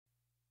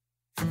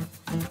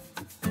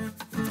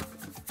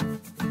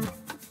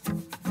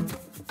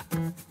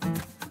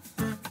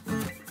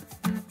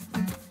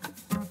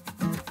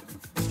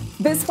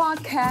This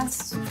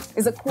podcast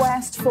is a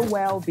quest for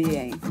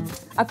well-being,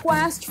 a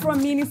quest for a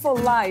meaningful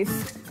life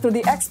through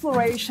the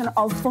exploration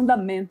of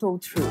fundamental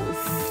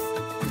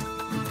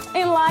truth.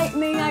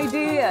 Enlightening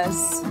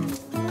ideas,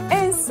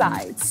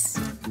 insights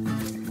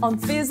on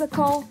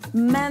physical,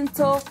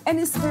 mental,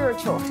 and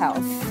spiritual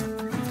health.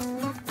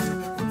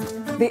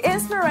 The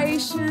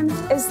inspiration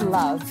is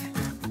love.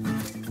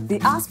 The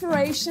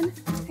aspiration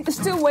is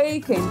to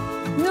awaken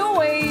new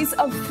ways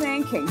of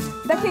thinking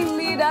that can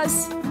lead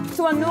us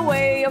to a new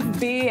way of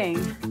being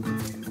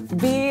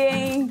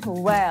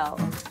well.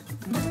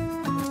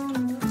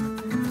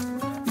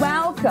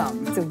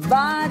 Welcome to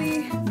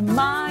Body,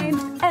 Mind,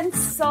 and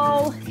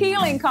Soul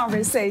Healing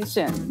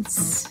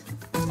Conversations.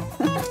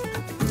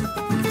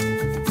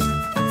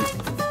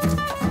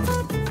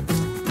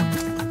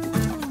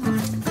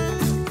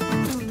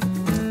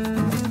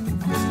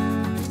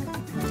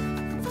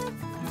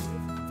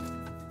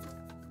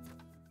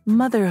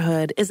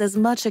 Motherhood is as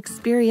much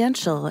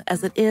experiential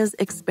as it is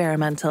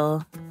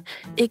experimental.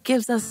 It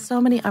gives us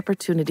so many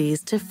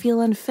opportunities to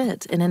feel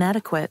unfit and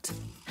inadequate.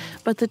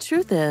 But the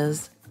truth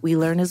is, we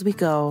learn as we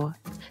go,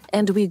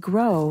 and we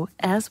grow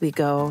as we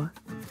go.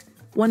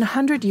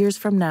 100 years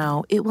from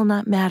now, it will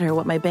not matter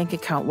what my bank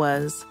account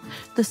was,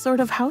 the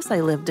sort of house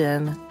I lived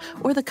in,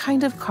 or the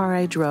kind of car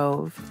I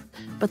drove.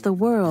 But the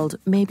world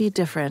may be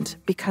different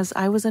because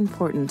I was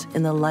important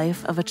in the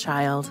life of a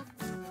child.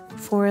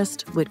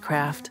 Forrest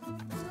Witcraft.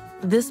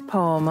 This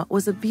poem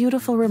was a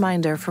beautiful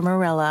reminder for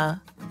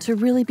Mirella to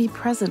really be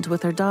present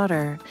with her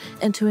daughter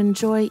and to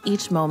enjoy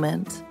each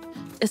moment,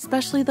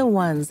 especially the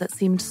ones that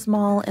seemed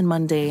small and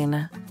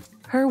mundane.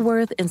 Her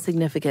worth and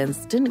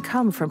significance didn't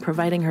come from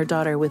providing her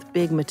daughter with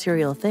big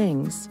material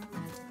things.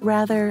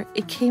 Rather,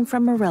 it came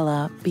from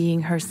Mirella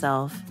being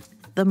herself,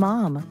 the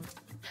mom.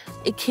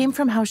 It came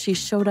from how she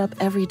showed up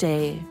every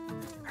day,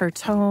 her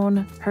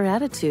tone, her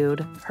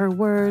attitude, her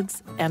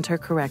words, and her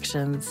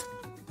corrections.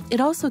 It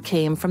also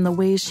came from the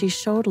ways she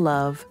showed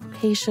love,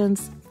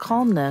 patience,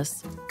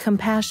 calmness,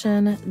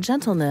 compassion,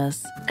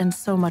 gentleness, and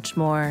so much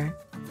more.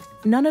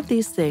 None of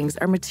these things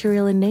are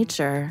material in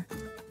nature.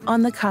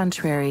 On the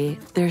contrary,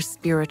 they're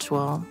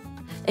spiritual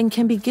and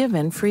can be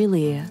given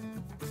freely.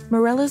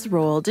 Mirella's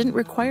role didn't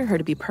require her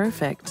to be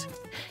perfect.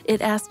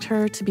 It asked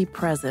her to be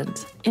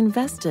present,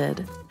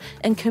 invested,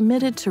 and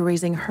committed to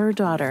raising her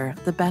daughter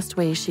the best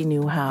way she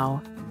knew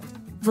how.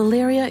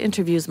 Valeria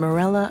interviews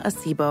Mirella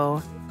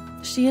Acebo.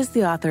 She is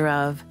the author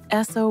of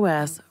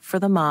SOS for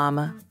the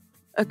Mom,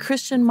 a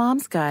Christian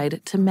mom's guide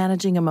to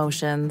managing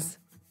emotions.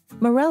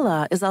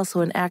 Mirella is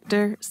also an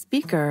actor,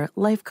 speaker,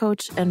 life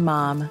coach, and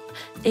mom,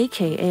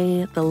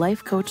 aka the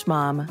Life Coach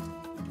Mom.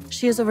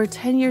 She has over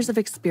 10 years of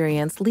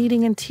experience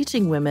leading and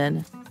teaching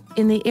women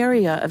in the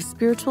area of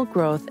spiritual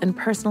growth and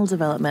personal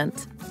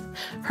development.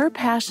 Her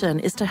passion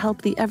is to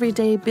help the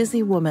everyday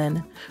busy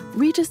woman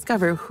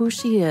rediscover who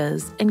she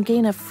is and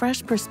gain a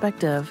fresh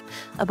perspective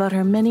about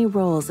her many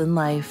roles in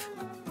life.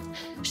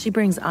 She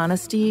brings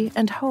honesty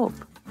and hope,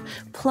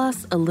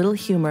 plus a little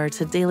humor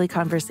to daily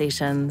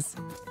conversations.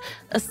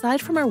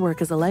 Aside from her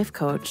work as a life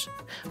coach,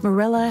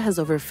 Mirella has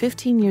over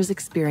 15 years'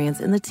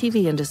 experience in the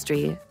TV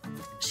industry.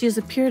 She has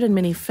appeared in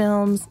many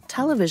films,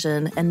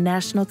 television, and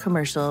national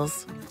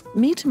commercials.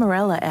 Meet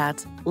Mirella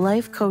at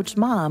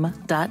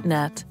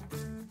lifecoachmom.net.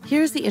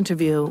 Here's the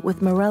interview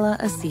with Mirella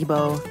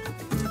Acebo.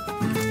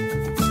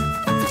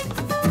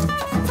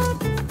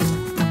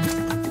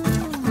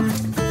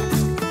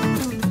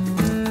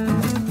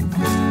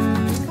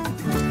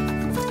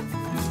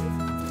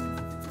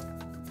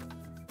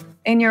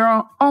 In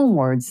your own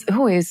words,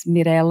 who is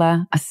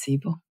Mirella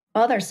Acebo?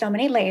 Well, there's so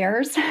many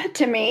layers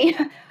to me.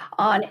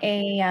 On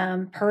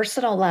a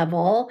personal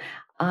level,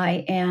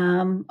 I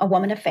am a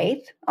woman of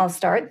faith. I'll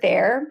start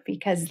there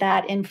because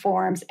that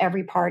informs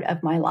every part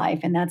of my life,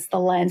 and that's the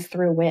lens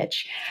through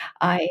which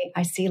I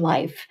see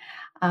life.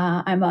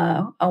 I'm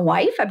a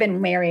wife. I've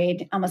been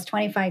married almost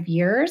 25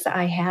 years.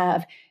 I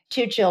have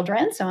 2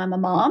 children, so I'm a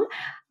mom.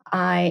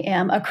 I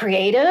am a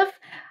creative.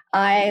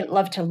 I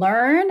love to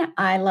learn.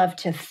 I love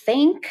to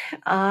think.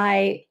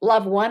 I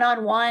love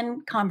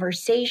one-on-one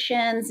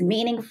conversations,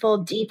 meaningful,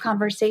 deep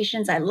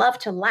conversations. I love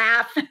to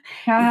laugh,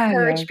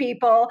 encourage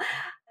people.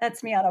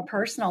 That's me on a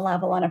personal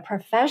level. On a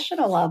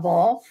professional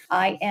level,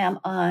 I am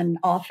an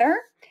author.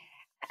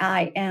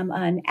 I am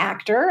an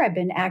actor. I've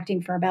been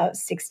acting for about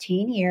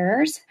 16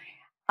 years.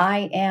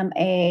 I am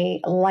a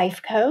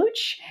life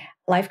coach,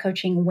 life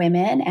coaching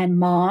women and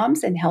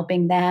moms and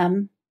helping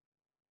them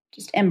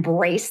just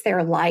embrace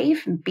their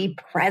life and be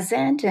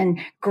present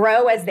and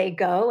grow as they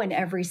go in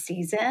every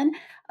season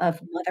of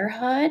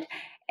motherhood.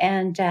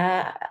 And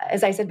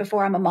as I said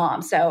before, I'm a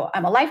mom. So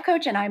I'm a life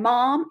coach and I'm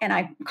mom, and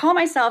I call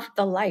myself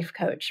the Life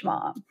Coach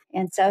Mom.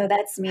 And so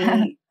that's me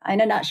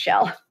in a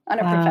nutshell on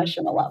a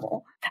professional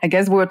level. I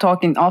guess we're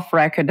talking off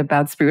record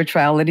about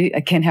spirituality.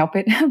 I can't help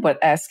it but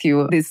ask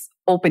you this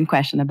open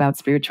question about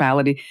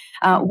spirituality.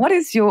 What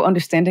is your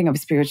understanding of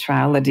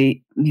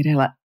spirituality,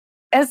 Mirella?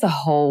 As a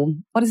whole,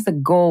 what is the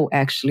goal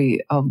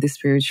actually of the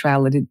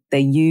spirituality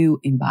that you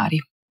embody?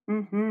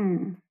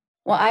 Mm-hmm.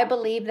 Well, I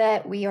believe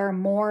that we are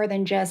more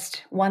than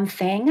just one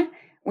thing.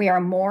 We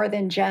are more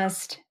than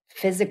just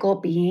physical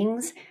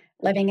beings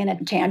living in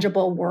a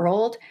tangible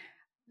world.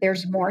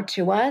 There's more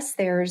to us.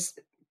 There's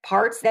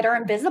parts that are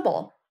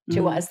invisible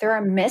to Mm. us. There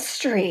are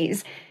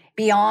mysteries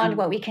beyond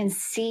what we can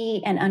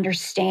see and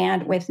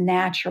understand with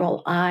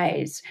natural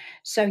eyes.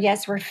 So,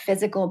 yes, we're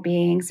physical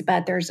beings,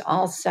 but there's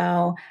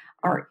also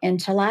our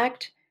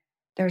intellect,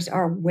 there's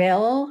our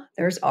will,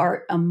 there's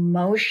our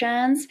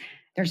emotions,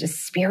 there's a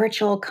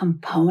spiritual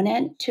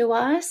component to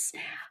us.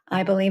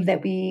 I believe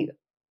that we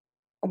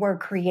were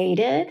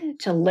created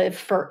to live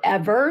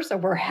forever. So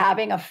we're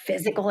having a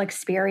physical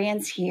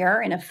experience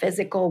here in a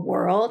physical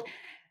world,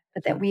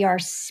 but that we are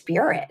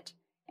spirit.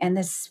 And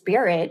the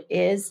spirit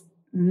is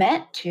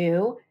meant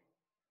to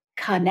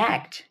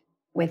connect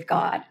with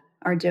God,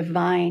 our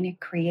divine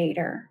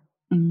creator.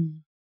 Mm.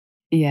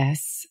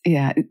 Yes,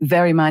 yeah, it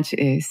very much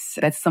is.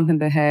 That's something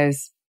that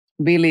has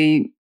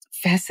really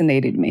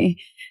fascinated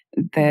me,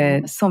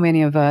 that so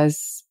many of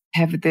us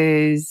have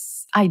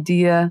this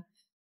idea,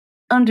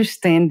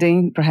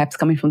 understanding, perhaps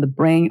coming from the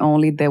brain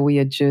only, that we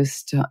are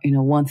just,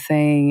 one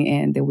thing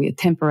and that we are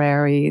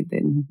temporary.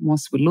 Then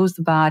once we lose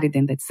the body,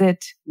 then that's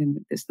it.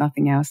 Then there's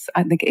nothing else.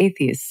 I think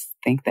atheists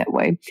think that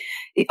way.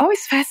 It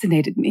always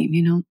fascinated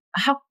me,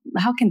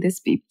 how can this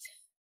be?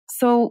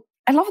 So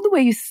I love the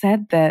way you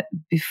said that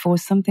before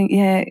something.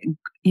 Yeah,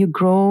 you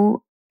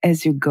grow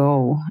as you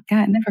go. Yeah,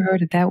 I never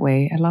heard it that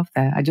way. I love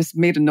that. I just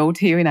made a note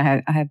here and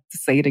I had to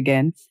say it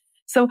again.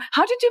 So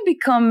how did you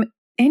become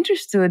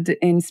interested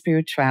in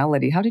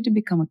spirituality? How did you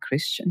become a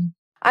Christian?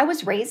 I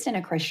was raised in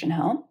a Christian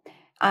home.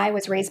 I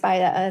was raised by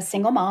a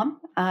single mom.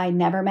 I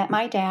never met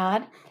my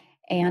dad.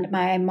 And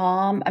my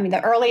mom,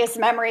 the earliest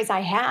memories I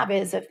have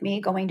is of me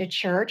going to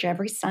church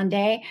every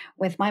Sunday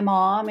with my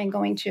mom and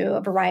going to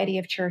a variety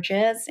of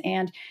churches.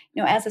 And,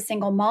 as a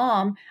single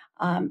mom,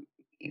 um,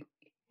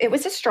 it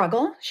was a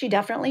struggle. She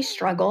definitely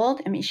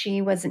struggled.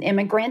 She was an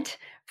immigrant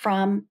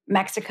from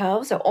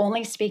Mexico, so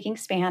only speaking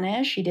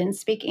Spanish. She didn't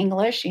speak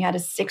English. She had a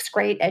sixth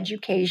grade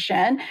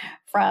education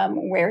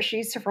from where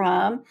she's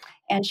from.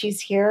 And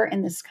she's here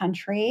in this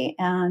country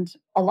and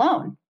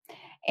alone.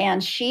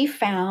 And she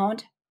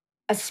found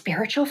a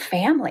spiritual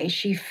family.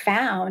 She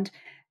found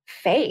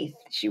faith.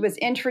 She was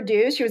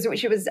introduced.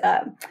 She was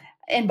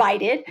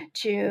invited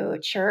to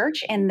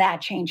church, and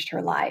that changed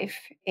her life.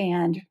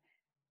 And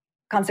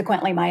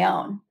consequently, my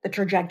own. The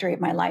trajectory of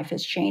my life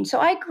has changed. So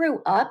I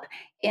grew up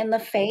in the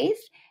faith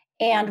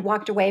and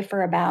walked away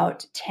for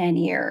about 10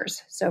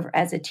 years. So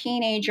as a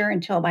teenager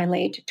until my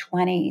late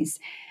 20s.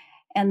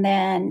 And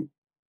then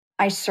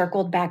I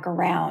circled back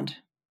around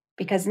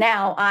because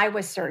now I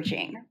was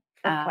searching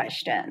for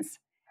questions.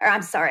 Or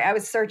I'm sorry, I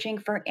was searching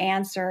for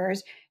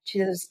answers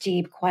to those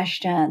deep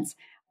questions.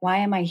 Why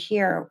am I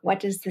here? What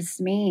does this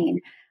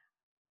mean?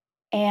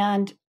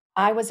 And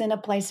I was in a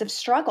place of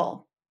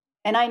struggle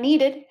and I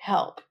needed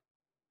help.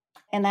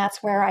 And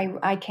that's where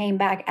I came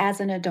back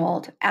as an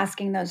adult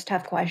asking those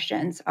tough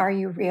questions. Are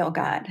you real,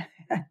 God?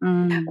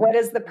 Mm. What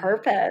is the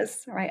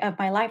purpose, right, of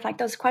my life? Like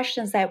those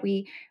questions that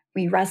we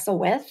wrestle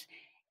with.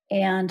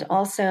 And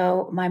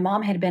also, my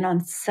mom had been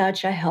on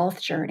such a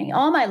health journey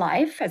all my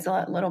life. As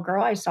a little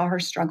girl, I saw her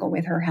struggle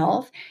with her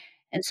health.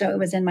 And so it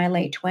was in my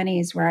late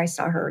 20s where I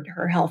saw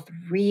her health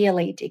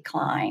really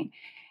decline.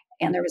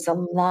 And there was a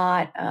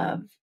lot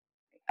of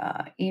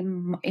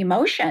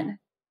emotion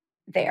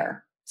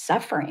there,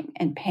 suffering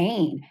and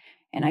pain.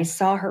 And I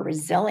saw her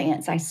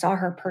resilience. I saw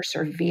her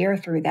persevere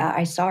through that.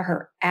 I saw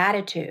her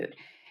attitude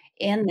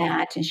in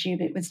that. And she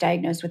was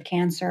diagnosed with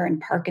cancer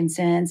and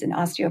Parkinson's and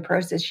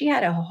osteoporosis. She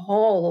had a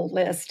whole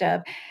list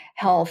of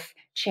health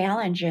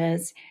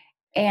challenges.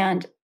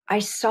 And I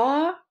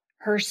saw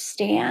her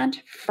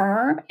stand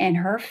firm in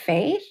her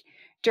faith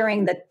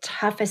during the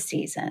toughest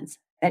seasons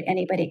that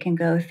anybody can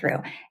go through.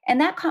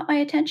 And that caught my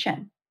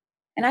attention.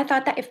 And I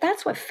thought that if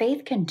that's what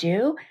faith can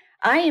do,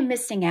 I am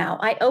missing out.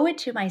 I owe it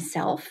to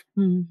myself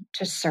Mm.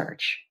 to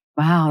search.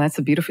 Wow, that's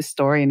a beautiful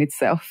story in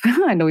itself.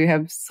 I know you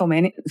have so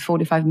many,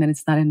 45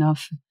 minutes, not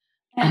enough.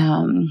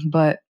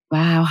 But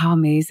wow, how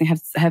amazing.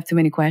 I have too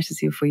many questions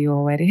here for you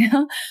already.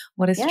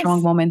 What a strong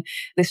Yes, woman.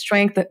 The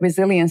strength, the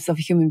resilience of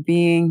human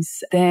beings,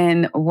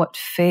 then what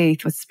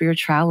faith, what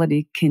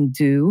spirituality can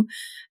do.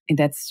 And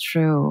that's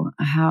true.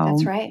 How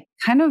that's right.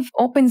 kind of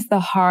opens the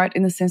heart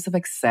in the sense of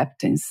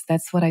acceptance.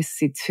 That's what I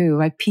see too,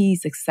 right?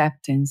 Peace,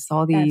 acceptance,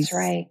 all That's these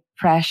right.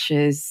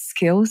 precious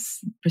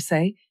skills per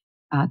se.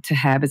 To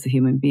have as a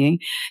human being.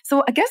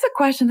 So I guess the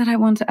question that I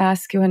want to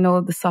ask you, I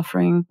know the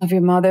suffering of your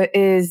mother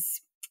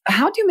is,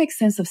 how do you make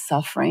sense of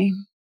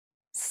suffering?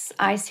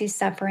 I see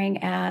suffering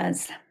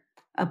as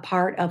a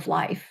part of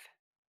life.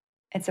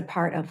 It's a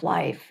part of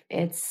life.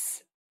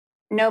 It's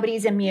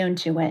nobody's immune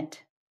to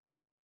it.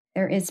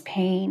 There is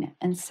pain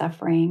and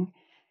suffering.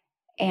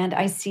 And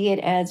I see it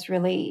as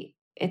really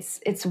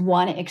it's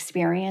one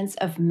experience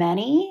of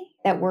many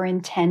that we're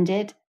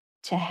intended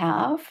to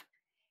have.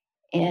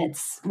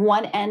 It's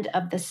one end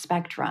of the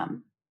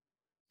spectrum.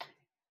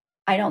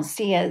 I don't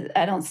see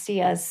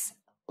us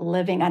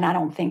living, and I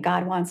don't think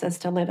God wants us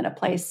to live in a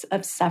place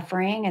of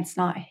suffering. It's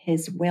not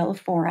his will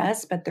for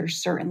us, but there's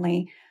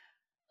certainly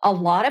a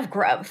lot of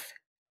growth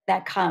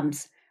that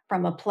comes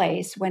from a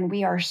place when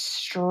we are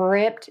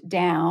stripped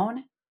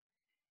down.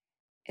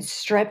 It's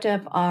stripped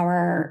of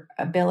our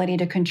ability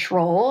to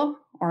control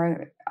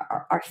or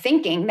our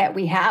thinking that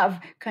we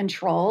have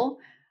control.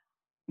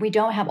 We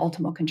don't have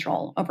ultimate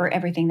control over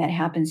everything that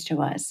happens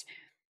to us.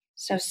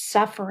 So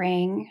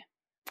suffering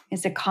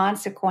is a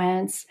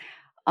consequence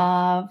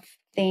of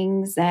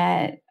things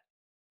that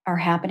are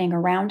happening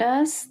around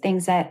us,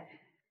 things that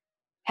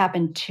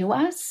happen to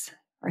us,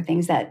 or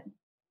things that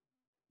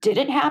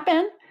didn't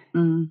happen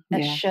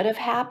that should have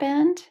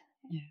happened.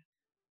 Yeah.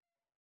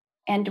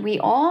 And we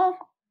all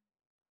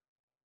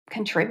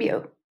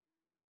contribute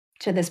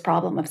to this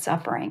problem of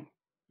suffering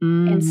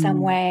in some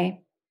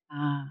way.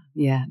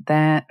 Yeah,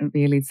 that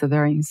really is a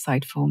very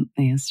insightful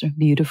answer.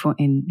 Beautiful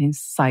and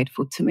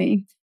insightful to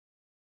me.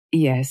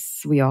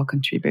 Yes, we all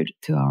contribute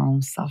to our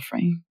own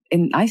suffering.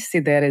 And I see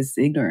that as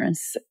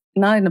ignorance,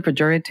 not in a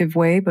pejorative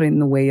way, but in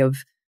the way of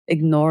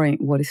ignoring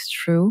what is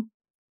true.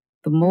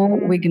 The more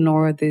we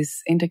ignore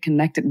this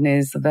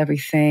interconnectedness of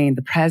everything,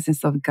 the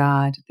presence of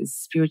God, this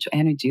spiritual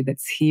energy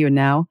that's here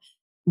now,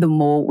 the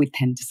more we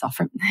tend to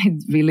suffer.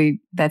 It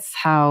really, that's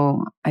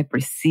how I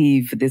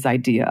perceive this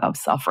idea of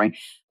suffering.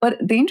 But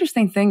the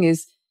interesting thing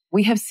is,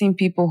 we have seen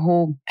people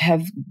who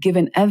have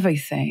given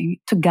everything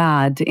to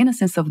God in a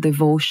sense of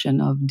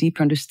devotion, of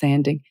deep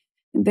understanding.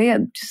 They are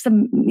just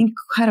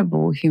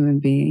incredible human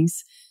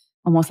beings,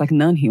 almost like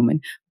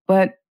non-human,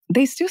 but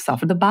they still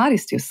suffer. The body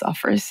still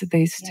suffers.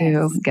 They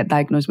still get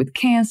diagnosed with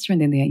cancer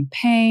and then they're in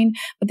pain.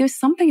 But there's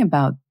something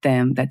about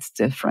them that's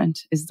different.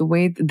 Is the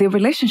way their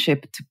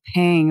relationship to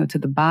pain or to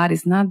the body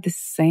is not the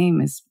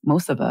same as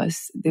most of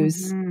us.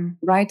 There's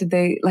right.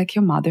 They, like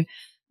your mother,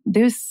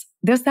 there's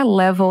that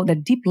level,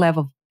 that deep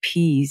level of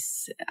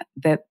peace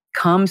that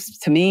comes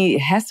to me.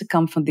 It has to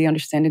come from the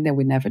understanding that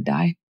we never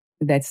die.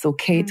 That's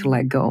okay to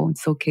let go.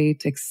 It's okay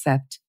to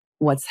accept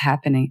what's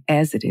happening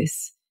as it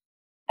is.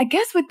 I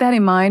guess with that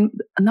in mind,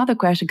 another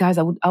question, guys,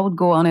 I would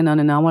go on and on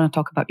and on. I want to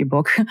talk about your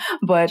book,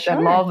 but I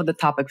love the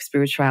topic of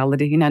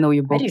spirituality. And I know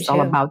your book is all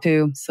about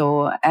too.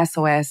 So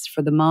SOS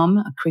for the Mom,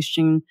 a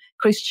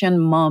Christian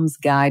mom's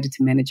guide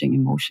to managing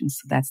emotions.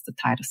 So that's the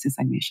title since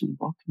I mentioned the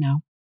book now.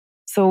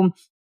 So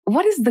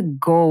what is the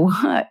goal?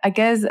 I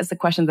guess that's a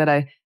question that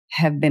I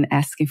have been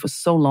asking for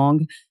so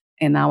long.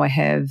 And now I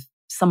have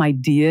some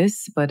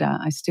ideas, but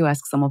I still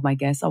ask some of my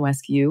guests. I'll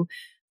ask you.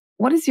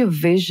 What is your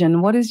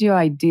vision? What is your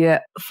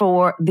idea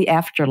for the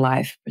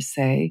afterlife, per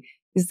se?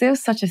 Is there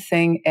such a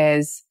thing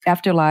as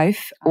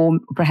afterlife or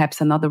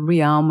perhaps another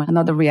realm,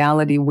 another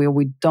reality where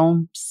we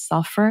don't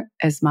suffer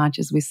as much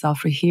as we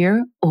suffer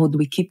here? Or do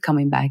we keep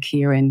coming back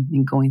here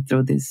and going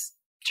through this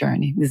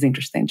journey, this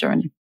interesting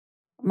journey?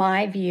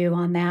 My view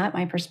on that,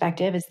 my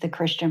perspective is the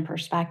Christian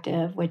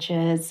perspective, which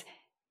is,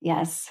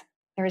 yes,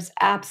 there is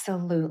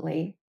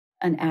absolutely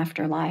an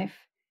afterlife.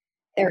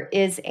 There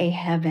is a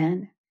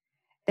heaven.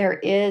 There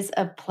is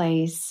a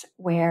place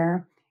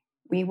where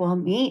we will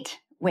meet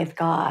with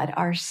God.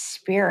 Our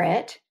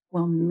spirit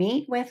will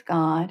meet with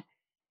God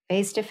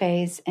face to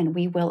face, and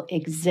we will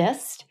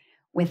exist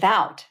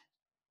without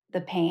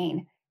the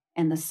pain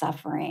and the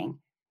suffering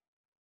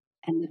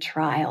and the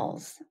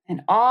trials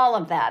and all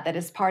of that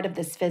is part of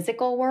this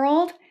physical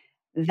world.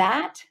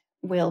 That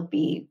will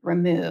be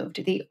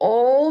removed. The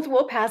old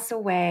will pass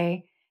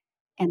away,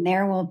 and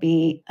there will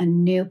be a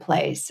new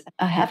place,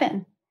 a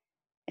heaven.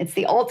 It's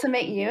the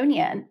ultimate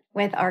union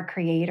with our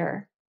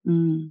Creator.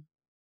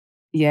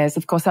 Yes,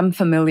 of course, I'm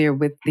familiar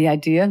with the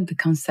idea, the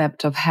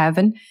concept of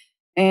heaven.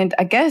 And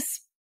I guess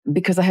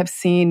because I have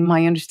seen,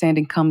 my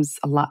understanding comes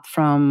a lot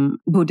from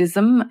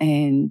Buddhism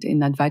and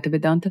in Advaita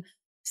Vedanta.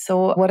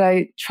 So what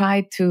I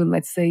try to,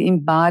 let's say,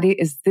 embody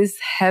is this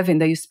heaven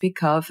that you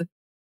speak of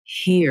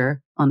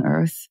here on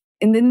earth.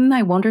 And then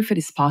I wonder if it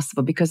is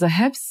possible, because I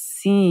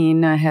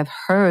have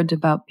heard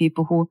about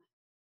people who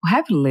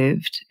have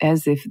lived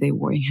as if they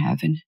were in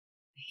heaven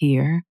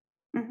here,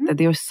 that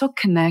they were so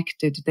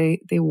connected.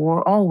 They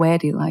were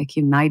already like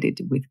united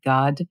with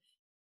God,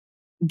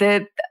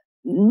 that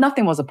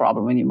nothing was a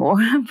problem anymore,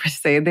 per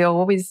se. They're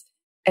always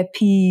at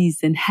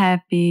peace and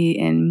happy,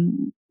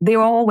 and they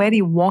were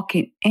already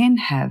walking in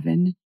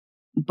heaven,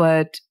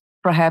 but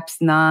perhaps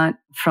not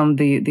from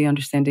the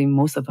understanding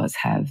most of us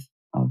have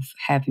of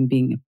heaven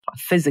being a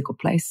physical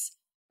place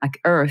like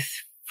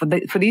earth.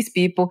 For these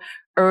people,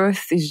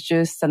 earth is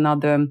just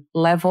another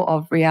level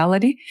of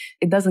reality.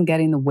 It doesn't get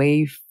in the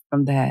way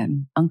from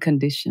the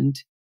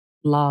unconditioned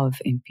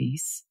love and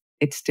peace.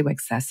 It's still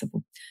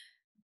accessible.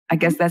 I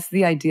guess that's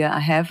the idea I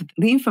have.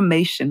 The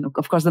information,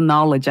 of course, the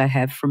knowledge I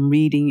have from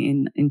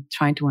reading and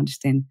trying to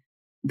understand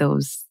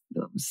those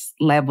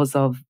levels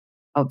of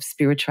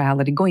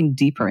spirituality, going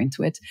deeper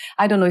into it.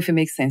 I don't know if it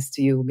makes sense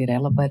to you,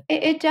 Mirella, but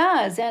it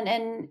does,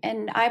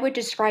 and I would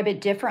describe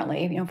it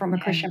differently. From a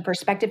Christian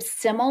perspective,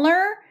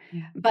 similar,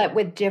 but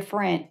with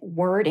different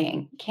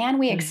wording. Can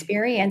we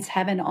experience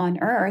heaven on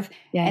earth?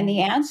 And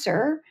the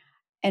answer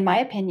in my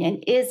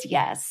opinion, is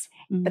yes.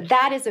 But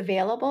that is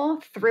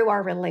available through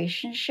our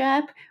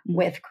relationship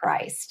with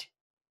Christ.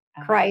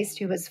 Christ,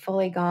 who was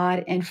fully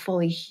God and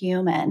fully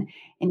human.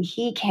 And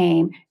he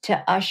came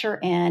to usher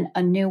in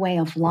a new way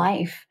of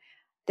life,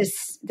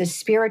 the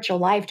spiritual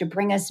life, to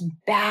bring us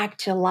back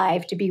to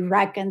life, to be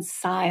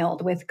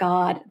reconciled with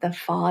God the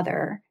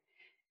Father.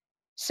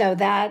 So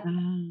that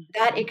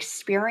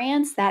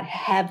experience, that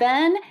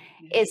heaven,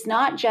 is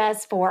not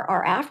just for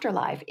our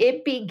afterlife.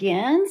 It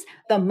begins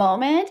the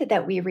moment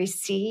that we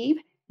receive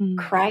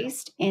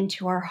Christ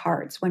into our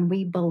hearts, when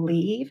we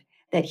believe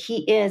that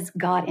he is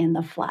God in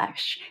the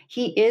flesh.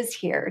 He is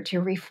here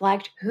to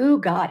reflect who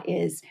God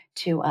is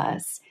to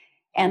us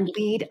and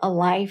lead a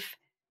life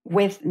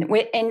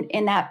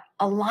in that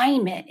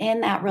alignment,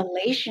 in that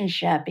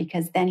relationship,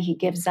 because then he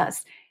gives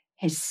us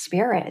his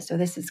spirit. So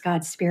this is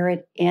God's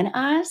spirit in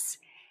us.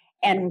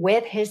 And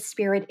with his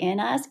spirit in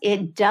us,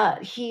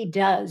 he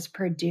does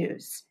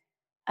produce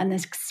an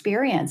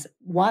experience,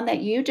 one that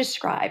you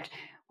described,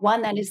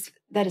 one that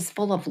is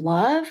full of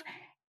love,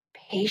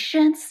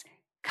 patience,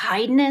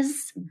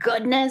 kindness,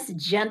 goodness,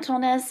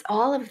 gentleness,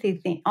 all of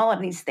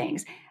these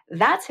things.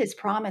 That's his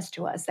promise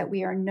to us, that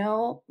we are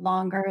no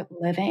longer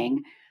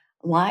living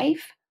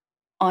life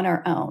on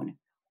our own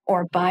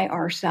or by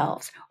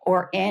ourselves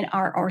or in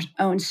our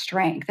own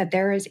strength, that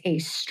there is a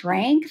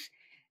strength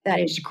that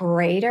is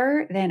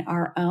greater than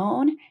our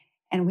own.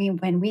 And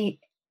when we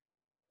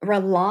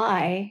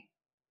rely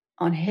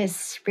on his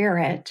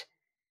spirit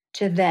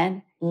to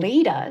then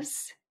lead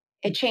us,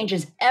 it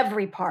changes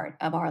every part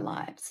of our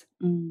lives.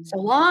 So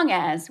long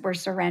as we're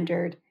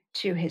surrendered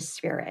to his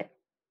spirit.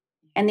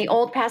 And the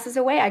old passes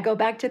away. I go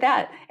back to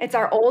that. It's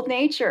our old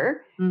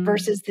nature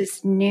versus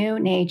this new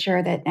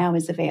nature that now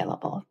is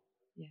available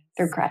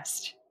through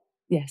Christ.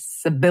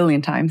 Yes, a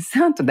billion times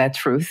to that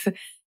truth.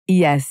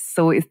 Yes,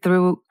 so it's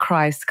through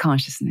Christ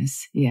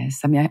consciousness.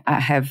 Yes, I mean, I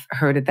have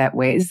heard it that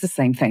way. It's the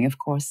same thing, of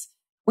course.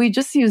 We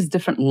just use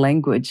different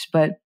language,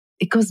 but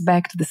it goes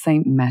back to the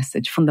same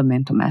message,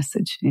 fundamental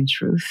message in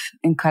truth.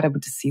 Incredible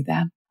to see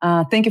that.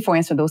 Thank you for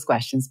answering those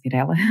questions,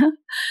 Mirella.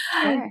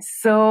 Sure.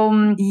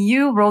 So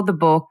you wrote the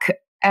book,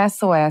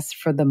 SOS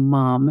for the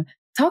Mom.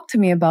 Talk to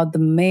me about the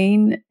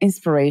main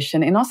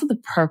inspiration and also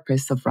the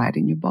purpose of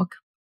writing your book.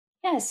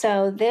 Yeah,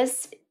 so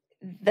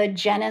the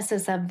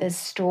genesis of this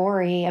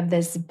story, of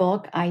this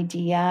book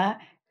idea,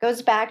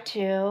 goes back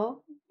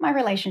to my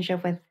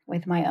relationship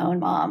with my own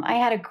mom. I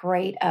had a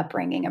great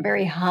upbringing, a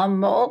very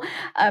humble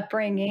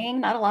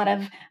upbringing, not a lot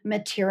of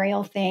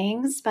material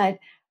things, but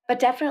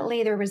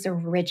definitely there was a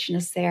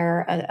richness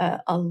there,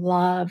 a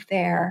love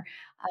there,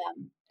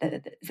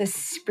 the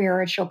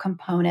spiritual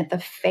component, the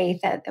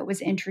faith that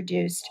was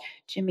introduced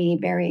to me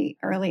very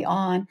early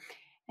on.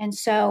 And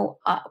so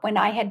when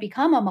I had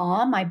become a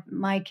mom,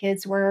 my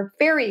kids were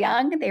very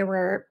young. They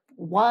were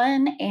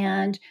 1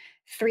 and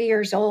 3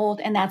 years old.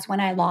 And that's when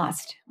I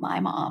lost my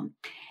mom.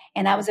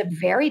 And that was a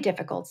very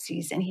difficult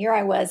season. Here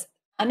I was,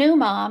 a new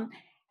mom,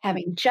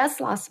 having just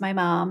lost my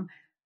mom,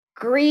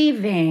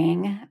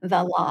 grieving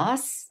the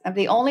loss of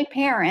the only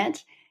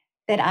parent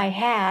that I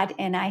had.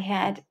 And I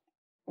had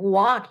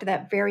walked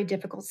that very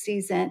difficult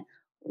season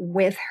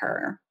with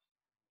her.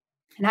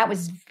 And that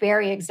was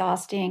very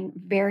exhausting,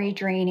 very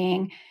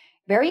draining,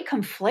 very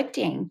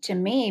conflicting to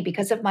me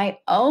because of my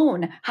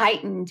own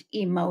heightened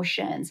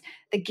emotions,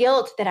 the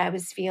guilt that I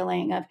was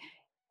feeling of,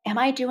 am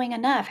I doing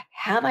enough?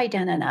 Have I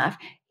done enough?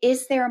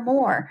 Is there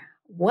more?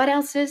 What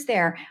else is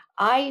there?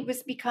 I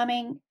was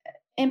becoming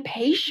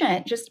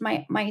impatient, just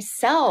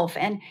myself,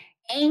 and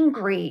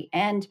angry.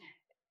 And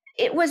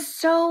it was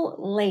so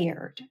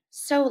layered,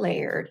 so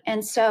layered.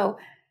 And so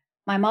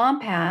my mom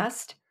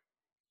passed.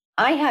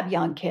 I have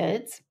young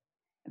kids.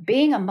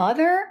 Being a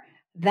mother,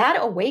 that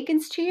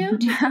awakens to you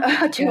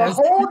to a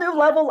whole new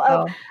level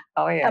of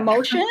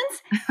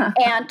emotions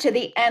and to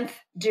the nth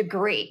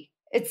degree.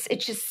 It's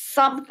just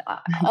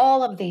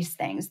all of these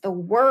things, the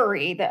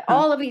worry that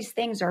all of these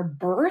things are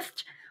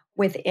birthed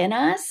within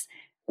us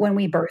when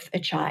we birth a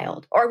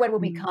child or when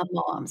we become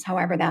moms,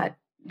 however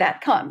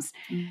that comes.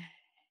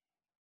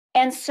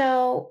 And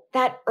so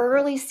that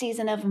early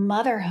season of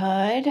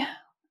motherhood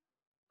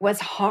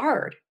was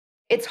hard.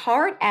 It's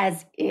hard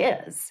as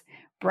is,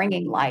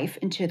 bringing life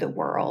into the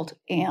world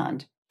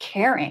and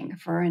caring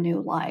for a new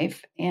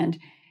life. And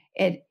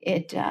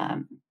it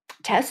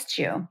tests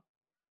you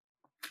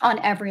on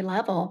every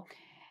level.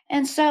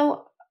 And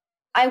so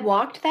I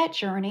walked that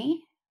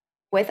journey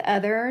with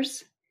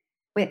others,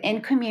 in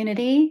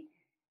community,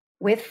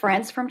 with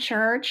friends from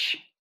church,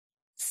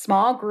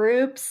 small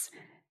groups,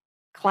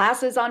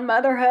 classes on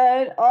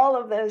motherhood, all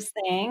of those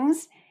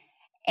things.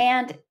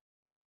 And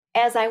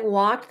as I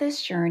walked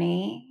this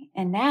journey,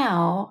 and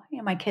now,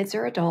 my kids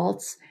are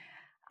adults,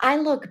 I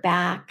look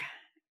back,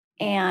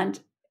 and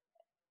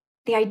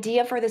the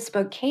idea for this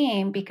book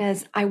came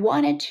because I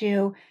wanted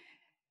to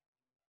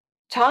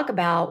talk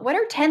about what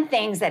are 10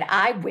 things that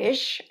I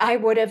wish I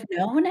would have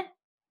known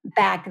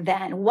back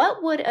then.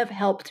 What would have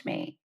helped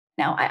me?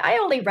 Now, I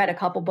only read a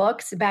couple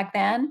books back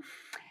then,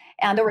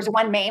 And there was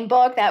one main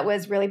book that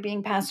was really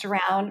being passed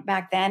around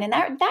back then. And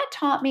that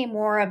taught me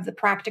more of the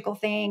practical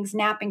things,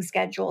 napping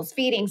schedules,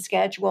 feeding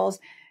schedules,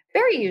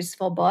 very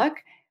useful book.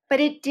 But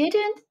it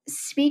didn't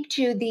speak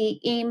to the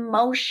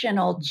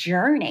emotional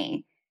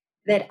journey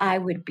that I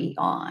would be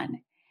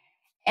on.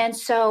 And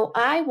so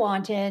I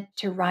wanted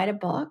to write a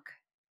book,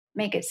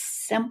 make it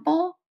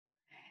simple,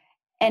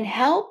 and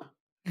help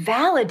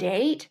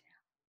validate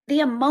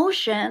the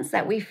emotions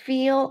that we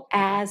feel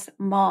as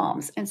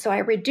moms. And so I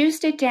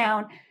reduced it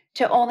down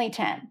to only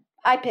 10.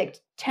 I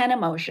picked 10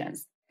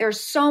 emotions. There's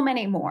so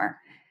many more,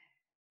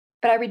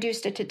 but I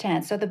reduced it to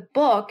 10. So the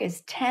book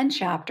is 10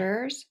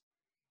 chapters,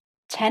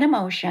 10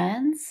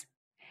 emotions,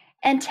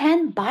 and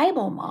 10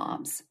 Bible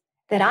moms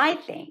that I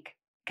think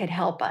could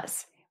help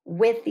us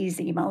with these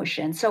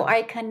emotions. So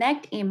I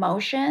connect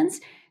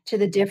emotions to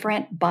the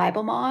different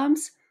Bible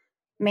moms,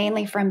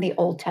 mainly from the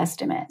Old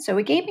Testament. So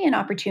it gave me an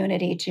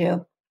opportunity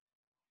to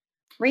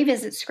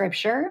revisit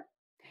scripture,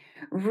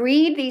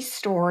 read these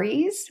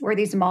stories where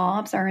these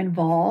moms are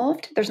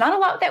involved. There's not a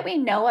lot that we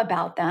know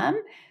about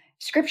them.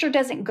 Scripture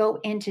doesn't go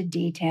into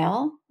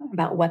detail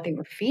about what they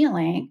were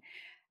feeling,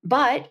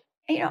 but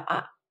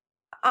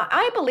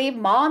I believe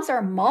moms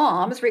are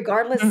moms,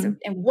 regardless of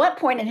in what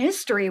point in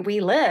history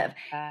we live.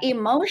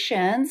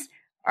 Emotions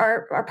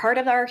are part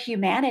of our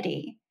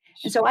humanity.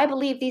 And so I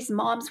believe these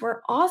moms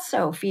were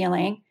also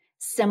feeling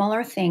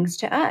similar things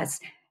to us.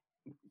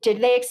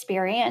 Did they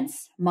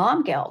experience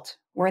mom guilt?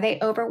 Were they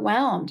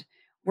overwhelmed?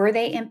 Were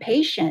they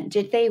impatient?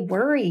 Did they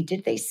worry?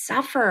 Did they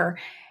suffer?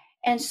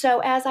 And so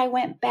as I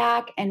went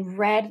back and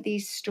read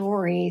these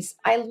stories,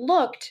 I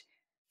looked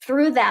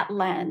through that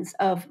lens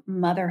of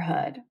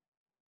motherhood.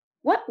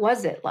 What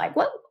was it like?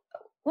 What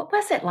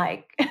was it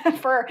like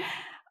for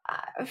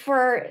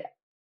for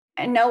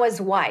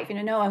Noah's wife?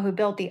 Noah, who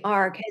built the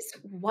ark, his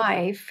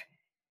wife.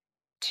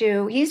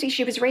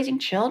 She was raising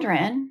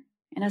children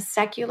in a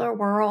secular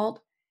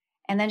world,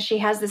 and then she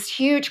has this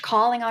huge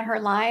calling on her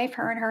life,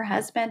 her and her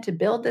husband, to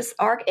build this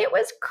ark. It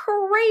was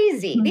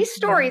crazy. These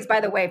stories, by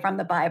the way, from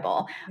the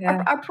Bible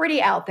are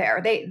pretty out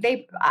there.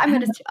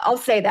 I'll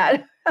say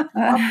that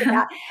off the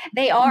bat.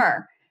 They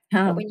are.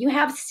 But when you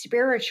have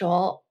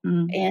spiritual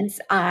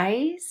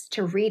eyes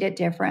to read it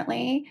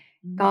differently,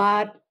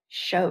 God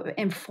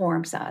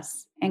informs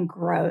us and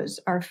grows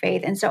our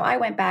faith. And so I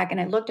went back and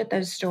I looked at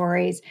those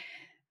stories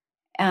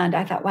and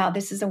I thought, wow,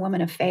 this is a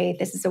woman of faith.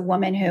 This is a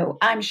woman who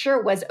I'm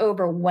sure was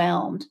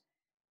overwhelmed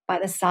by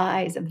the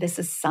size of this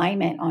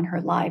assignment on her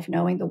life,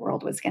 knowing the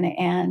world was going to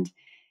end.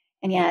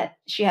 And yet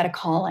she had a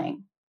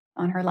calling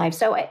on her life.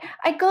 So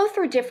I go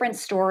through different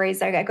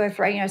stories. I go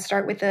through,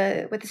 start with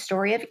the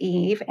story of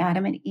Eve,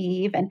 Adam and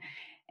Eve,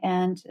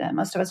 and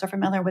most of us are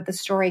familiar with the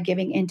story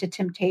giving into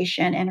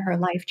temptation and her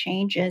life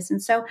changes.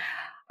 And so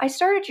I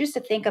started just to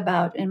think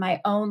about in my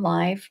own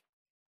life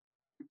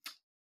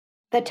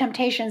the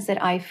temptations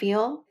that I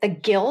feel, the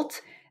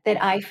guilt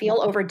that I feel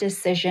over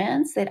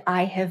decisions that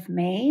I have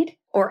made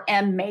or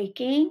am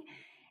making,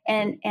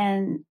 and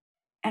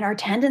our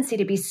tendency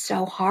to be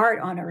so hard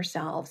on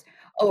ourselves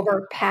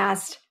over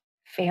past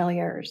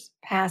failures,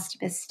 past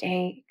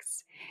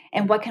mistakes,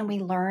 and what can we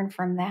learn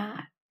from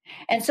that?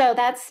 And so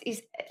that's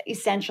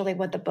essentially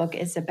what the book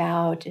is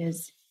about,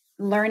 is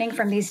learning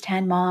from these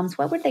 10 moms.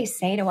 What would they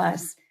say to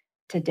us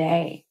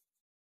today?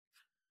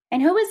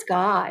 And who is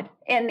God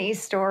in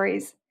these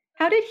stories?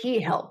 How did he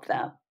help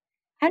them?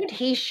 How did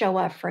he show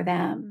up for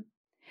them?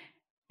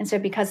 And so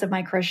because of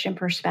my Christian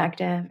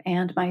perspective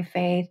and my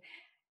faith,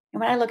 and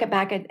when I look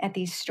back at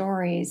these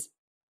stories,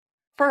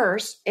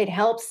 first, it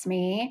helps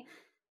me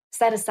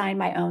set aside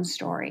my own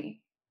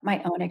story,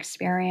 my own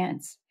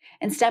experience,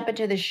 and step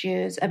into the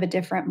shoes of a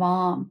different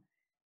mom.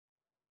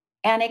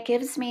 And it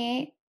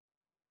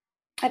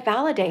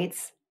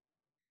validates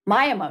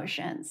my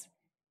emotions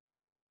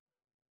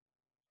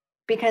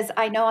because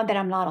I know that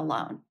I'm not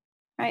alone,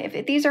 right?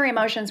 If these are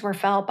emotions were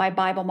felt by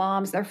Bible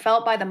moms, they're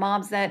felt by the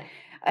moms that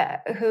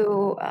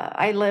who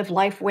I live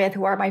life with,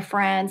 who are my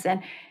friends.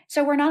 And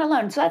so we're not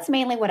alone. So that's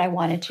mainly what I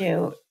wanted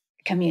to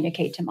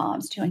communicate to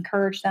moms, to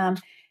encourage them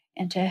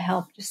and to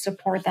help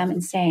support them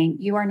in saying,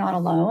 you are not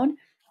alone.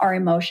 Our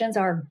emotions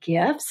are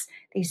gifts.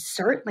 They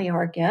certainly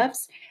are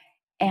gifts.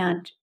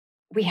 And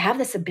we have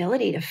this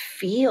ability to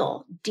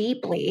feel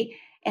deeply.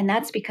 And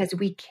that's because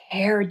we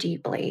care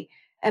deeply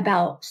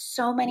about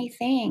so many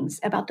things,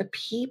 about the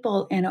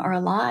people in our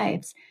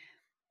lives.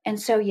 And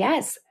so,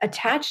 yes,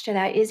 attached to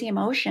that is the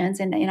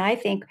emotions. And I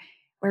think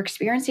we're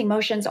experiencing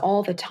emotions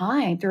all the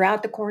time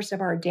throughout the course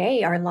of our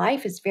day. Our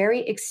life is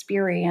very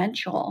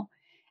experiential.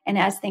 And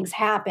as things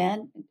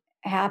happen,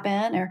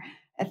 or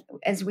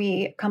as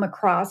we come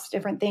across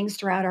different things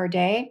throughout our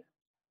day,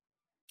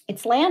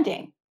 it's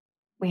landing.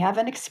 We have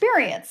an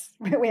experience,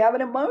 we have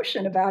an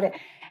emotion about it.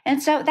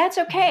 And so that's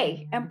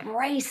okay.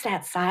 Embrace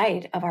that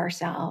side of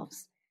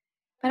ourselves.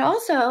 But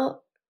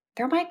also,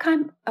 there might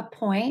come a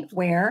point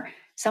where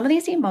some of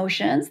these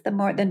emotions, the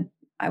more than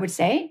I would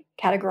say,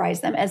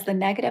 categorize them as the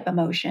negative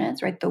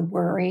emotions, right? The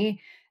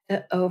worry,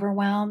 the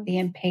overwhelm, the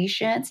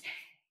impatience.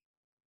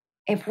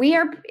 If we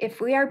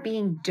are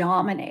being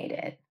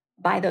dominated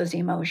by those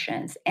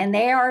emotions and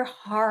they are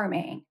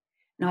harming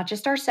not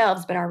just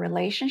ourselves, but our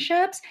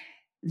relationships,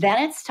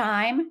 then it's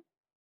time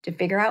to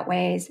figure out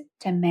ways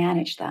to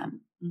manage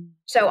them.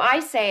 So I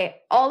say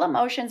all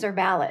emotions are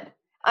valid.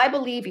 I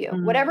believe you.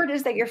 Whatever it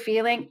is that you're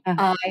feeling,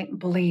 I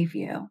believe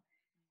you.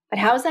 But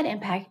how is that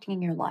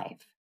impacting your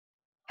life?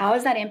 How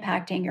is that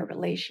impacting your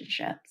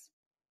relationships?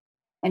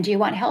 And do you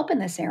want help in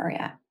this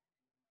area?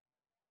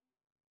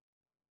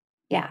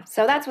 Yeah.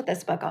 So that's what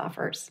this book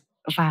offers.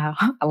 Wow,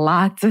 a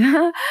lot.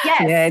 Yeah,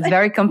 Yes. it's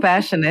very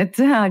compassionate.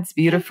 It's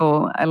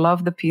beautiful. I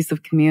love the piece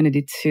of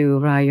community too,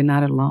 right? You're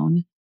not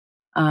alone.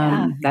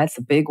 That's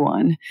a big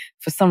one.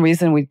 For some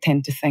reason, we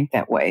tend to think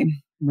that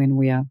way when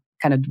we are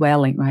kind of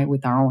dwelling, right,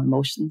 with our own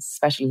emotions,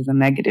 especially the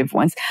negative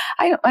ones.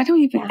 I don't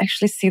even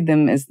actually see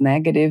them as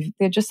negative.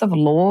 They're just of a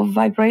lower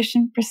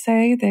vibration per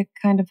se. They're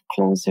kind of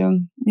closer.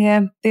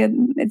 Yeah,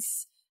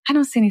 I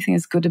don't see anything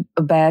as good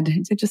or bad.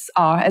 They just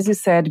are, as you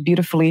said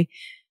beautifully.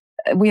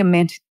 We are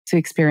meant to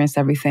experience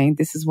everything.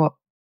 This is what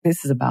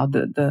this is about,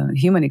 the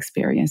human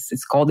experience.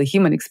 It's called the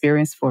human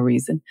experience for a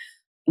reason.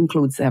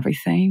 Includes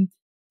everything.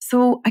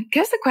 So I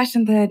guess the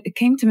question that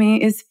came to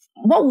me is,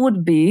 what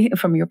would be,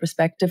 from your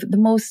perspective, the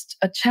most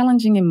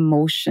challenging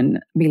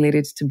emotion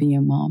related to being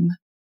a mom,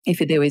 if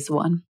there is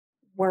one?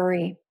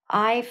 Worry.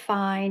 I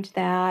find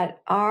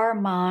that our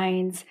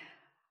minds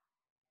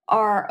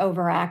are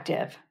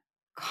overactive,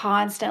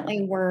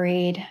 constantly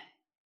worried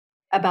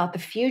about the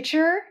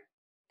future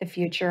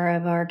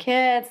of our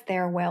kids,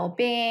 their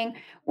well-being.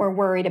 We're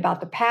worried about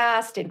the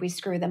past. Did we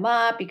screw them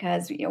up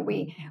because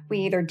we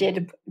either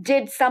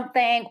did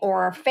something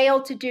or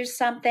failed to do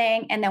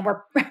something, and then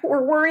we're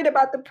we're worried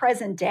about the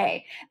present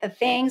day, the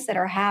things that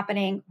are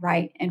happening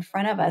right in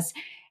front of us.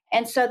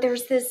 And so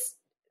there's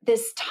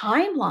this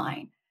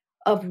timeline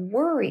of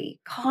worry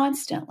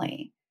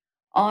constantly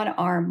on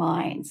our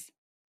minds.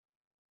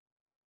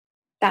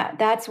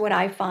 That's what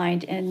I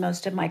find in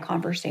most of my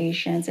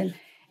conversations and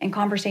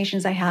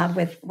conversations I have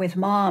with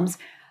moms.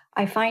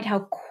 I find how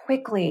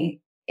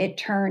quickly it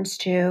turns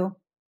to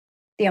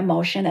the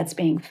emotion that's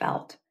being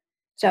felt.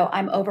 So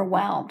I'm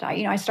overwhelmed.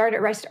 I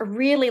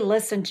really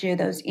listen to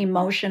those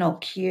emotional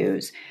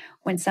cues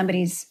when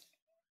somebody's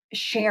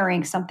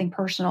sharing something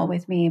personal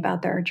with me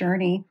about their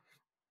journey.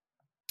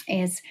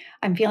 Is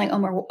I'm feeling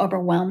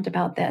overwhelmed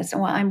about this,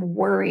 and I'm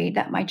worried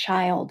that my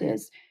child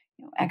is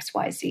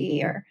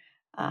XYZ or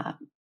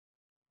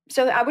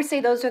so I would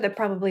say those are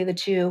probably the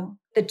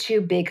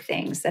two big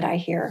things that I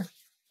hear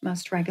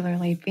most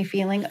regularly. Be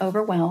feeling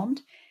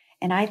overwhelmed,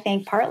 and I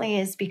think partly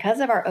is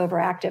because of our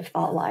overactive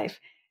thought life.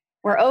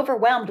 We're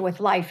overwhelmed with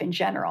life in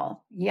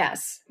general.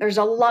 Yes, there's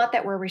a lot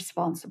that we're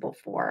responsible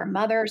for.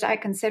 Mothers, I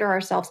consider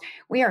ourselves,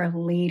 we are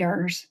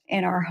leaders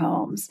in our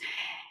homes,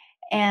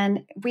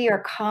 and we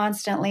are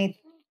constantly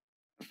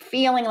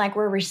feeling like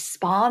we're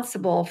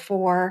responsible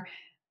for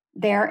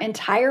their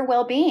entire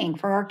well-being,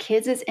 for our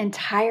kids'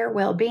 entire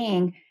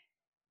well-being,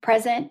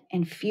 present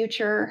and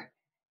future,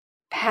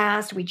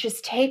 past. We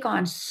just take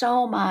on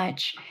so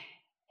much.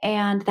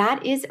 And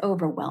that is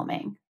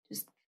overwhelming,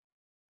 just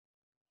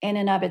in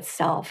and of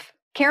itself.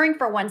 Caring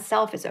for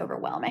oneself is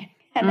overwhelming.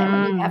 And then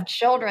when you have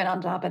children on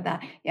top of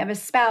that, you have a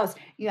spouse,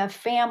 you have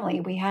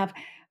family, we have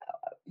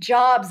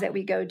jobs that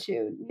we go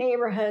to,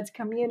 neighborhoods,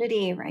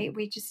 community, right?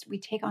 We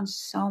take on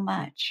so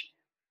much.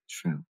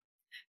 True.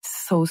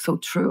 So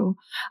true.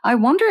 I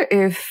wonder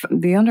if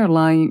the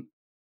underlying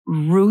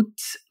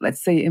root,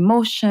 let's say,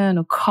 emotion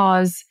or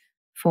cause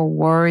for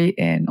worry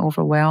and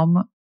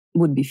overwhelm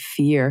would be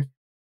fear.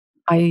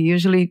 I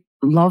usually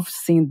love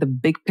seeing the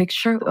big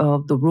picture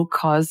of the root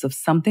cause of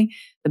something,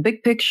 the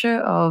big picture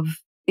of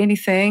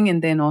anything,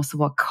 and then also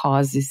what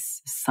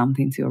causes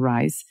something to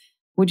arise.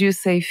 Would you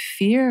say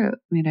fear,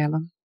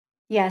 Mirella?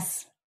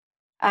 Yes,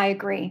 I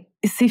agree.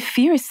 You see,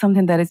 fear is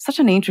something that is such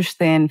an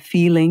interesting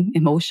feeling,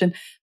 emotion,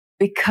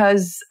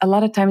 because a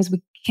lot of times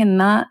we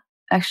cannot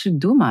actually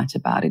do much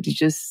about it. It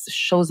just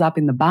shows up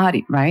in the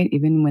body, right?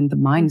 Even when the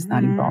mind is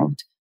not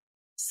involved.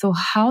 So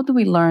how do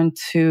we learn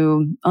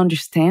to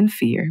understand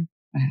fear,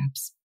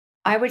 perhaps?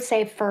 I would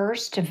say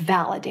first to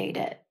validate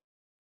it,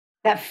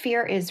 that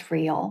fear is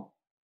real.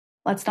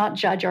 Let's not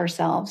judge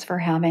ourselves for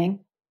having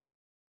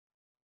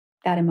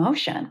that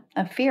emotion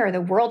of fear.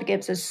 The world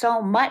gives us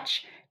so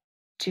much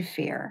to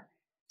fear,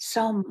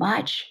 so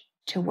much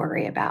to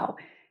worry about.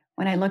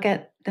 When I look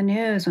at the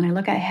news, when I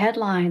look at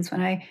headlines,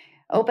 when I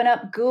open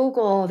up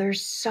Google,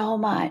 there's so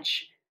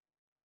much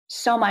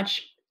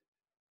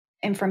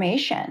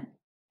information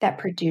that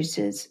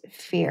produces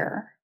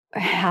fear.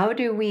 How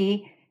do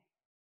we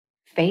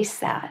face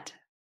that?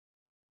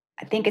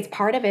 I think it's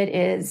part of it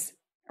is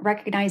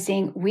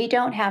recognizing we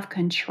don't have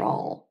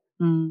control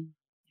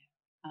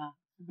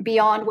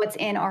beyond what's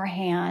in our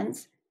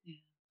hands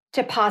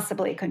to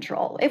possibly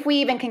control. If we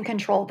even can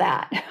control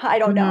that, I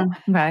don't know.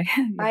 Right.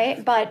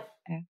 Right. But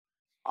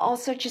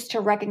also just to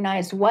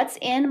recognize what's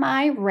in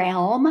my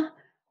realm,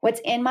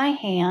 what's in my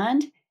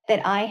hand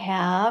that I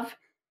have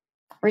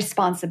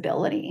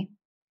responsibility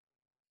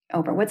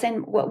over. What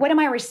am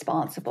I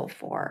responsible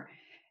for?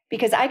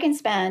 Because I can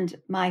spend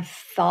my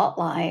thought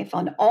life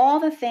on all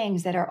the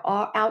things that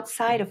are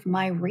outside of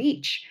my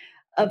reach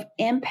of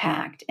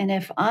impact. And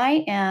if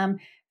I am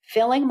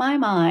filling my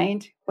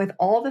mind with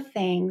all the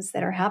things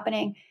that are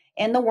happening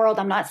in the world,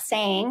 I'm not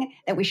saying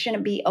that we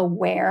shouldn't be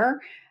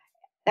aware,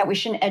 that we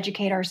shouldn't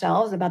educate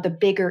ourselves about the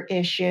bigger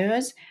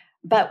issues,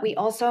 but we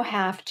also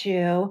have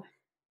to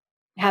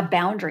have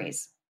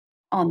boundaries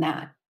on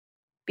that.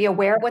 Be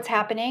aware of what's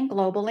happening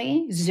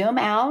globally, zoom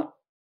out,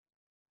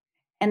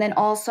 and then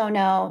also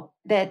know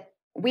that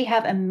we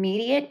have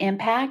immediate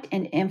impact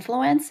and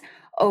influence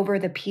over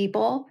the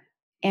people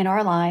in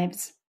our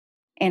lives,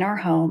 in our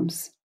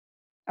homes,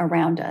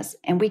 around us.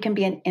 And we can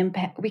be an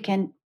impact, we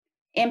can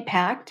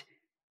impact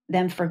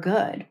them for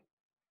good.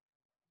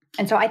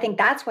 And so I think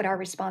that's what our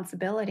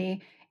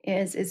responsibility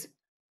is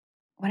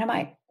what am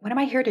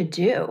I here to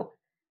do?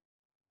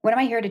 What am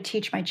I here to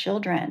teach my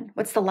children?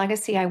 What's the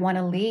legacy I want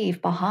to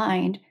leave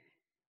behind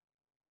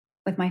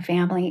with my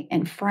family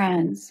and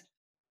friends?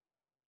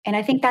 And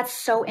I think that's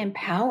so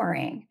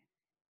empowering,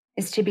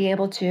 is to be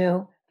able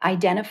to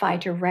identify,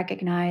 to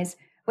recognize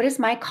what is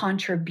my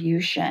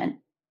contribution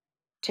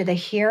to the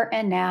here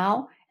and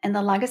now and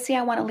the legacy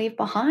I want to leave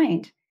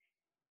behind.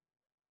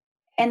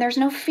 And there's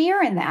no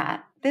fear in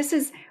that. This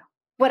is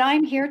what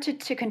I'm here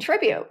to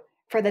contribute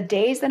for the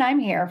days that I'm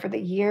here, for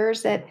the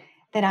years that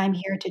I'm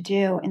here to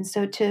do. And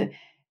so to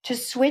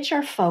switch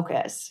our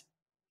focus,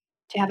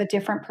 to have a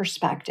different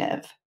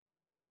perspective,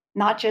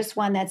 not just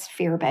one that's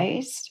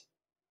fear-based,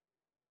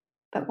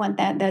 but one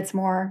that's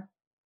more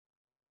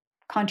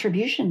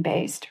contribution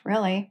based,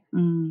 really.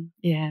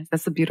 Yes,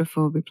 that's a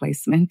beautiful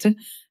replacement.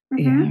 Mm-hmm.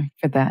 Yeah,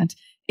 for that.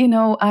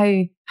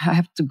 I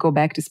have to go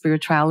back to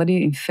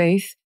spirituality and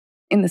faith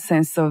in the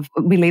sense of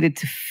related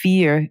to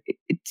fear.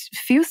 It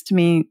feels to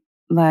me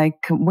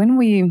like when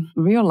we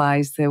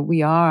realize that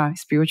we are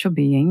spiritual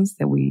beings,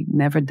 that we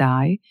never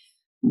die,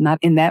 not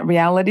in that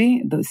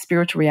reality, the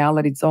spiritual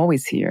reality is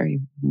always here.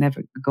 It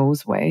never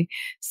goes away.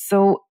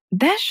 So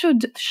that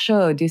should,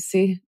 you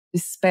see,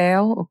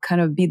 dispel or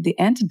kind of be the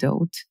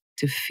antidote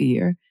to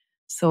fear.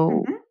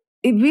 So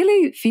it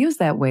really feels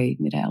that way,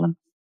 Mirella.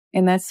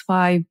 And that's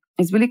why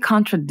it's really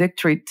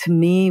contradictory to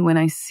me when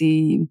I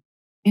see,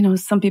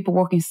 some people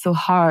working so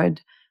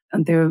hard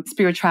on their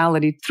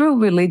spirituality through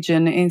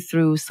religion and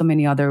through so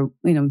many other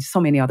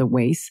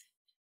ways.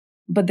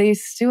 But they're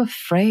still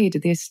afraid.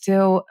 They're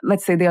still,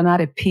 let's say, they're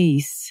not at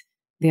peace.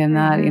 They're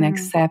not in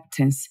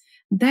acceptance.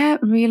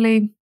 That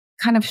really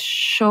kind of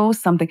shows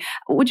something.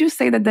 Would you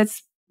say that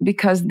that's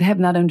because they have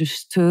not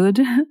understood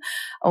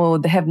or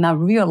they have not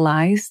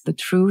realized the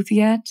truth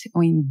yet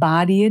or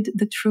embodied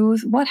the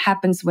truth? What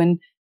happens when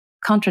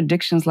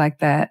contradictions like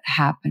that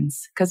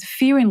happens? Because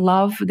fear and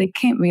love, they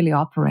can't really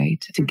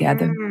operate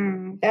together.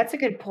 That's a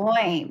good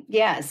point.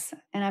 Yes.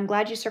 And I'm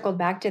glad you circled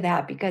back to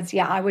that because,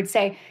 yeah, I would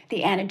say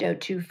the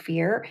antidote to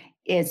fear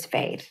is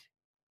faith,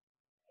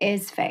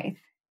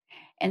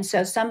 And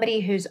so somebody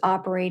who's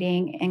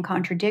operating in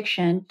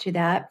contradiction to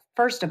that,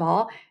 first of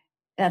all,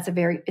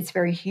 it's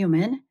very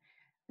human.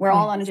 We're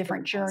all on a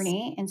different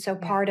journey. And so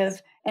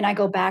and I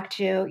go back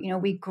to,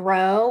 we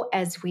grow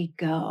as we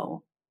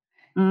go.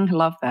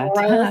 Love that.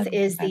 Growth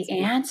is the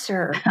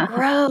answer.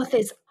 Growth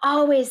is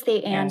always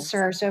the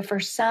answer. Yes. So for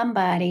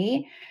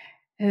somebody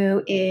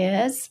who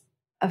is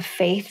a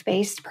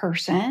faith-based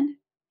person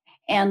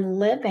and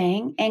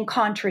living in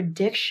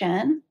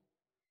contradiction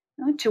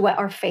to what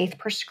our faith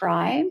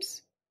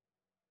prescribes,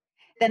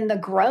 then the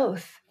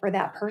growth for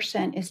that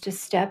person is to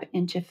step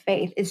into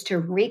faith, is to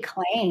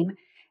reclaim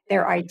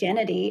their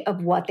identity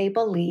of what they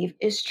believe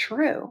is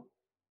true.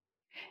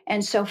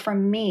 And so for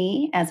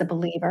me, as a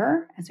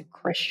believer, as a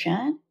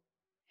Christian,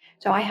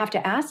 so I have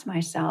to ask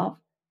myself,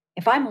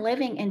 if I'm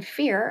living in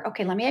fear,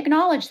 okay, let me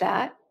acknowledge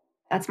that.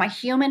 That's my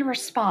human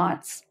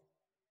response.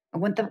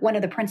 One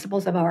of the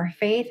principles of our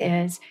faith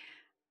is,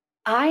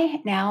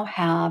 I now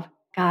have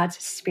God's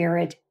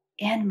Spirit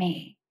in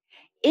me.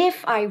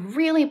 If I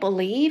really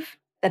believe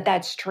that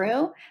that's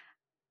true,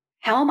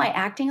 how am I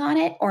acting on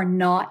it or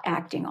not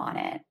acting on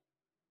it?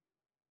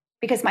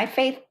 Because my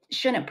faith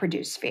shouldn't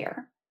produce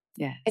fear.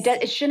 Yes.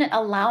 It shouldn't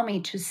allow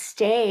me to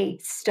stay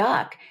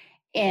stuck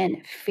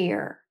in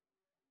fear.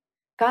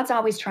 God's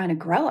always trying to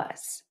grow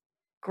us,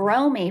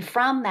 grow me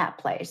from that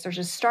place. There's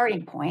a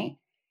starting point,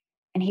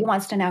 and He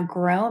wants to now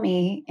grow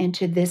me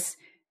into this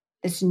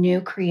new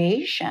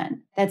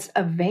creation that's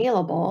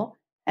available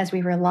as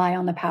we rely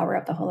on the power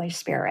of the Holy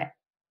Spirit.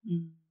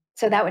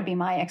 So that would be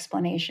my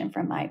explanation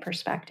from my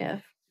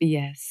perspective.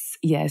 Yes,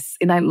 yes.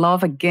 And I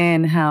love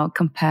again how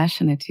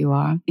compassionate you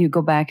are. You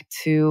go back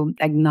to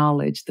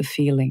acknowledge the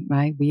feeling,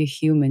 right? We are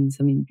humans.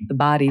 I mean, the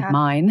body,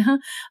 mind,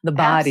 the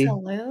body.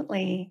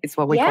 Absolutely. It's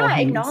what we call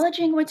humans.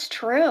 Acknowledging what's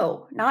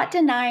true, not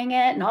denying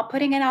it, not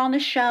putting it on the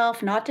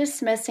shelf, not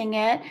dismissing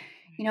it.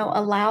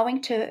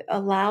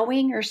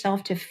 Allowing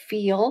yourself to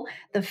feel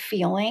the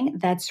feeling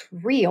that's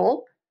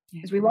real,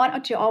 because we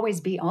want to always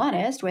be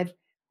honest with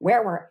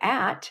where we're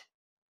at.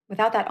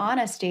 Without that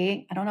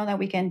honesty, I don't know that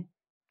we can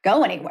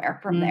go anywhere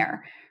from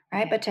there,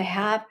 right? But to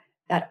have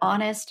that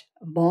honest,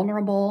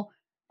 vulnerable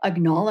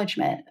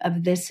acknowledgement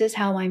of this is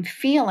how I'm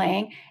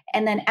feeling,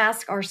 and then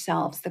ask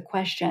ourselves the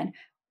question,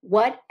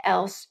 what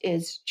else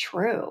is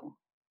true?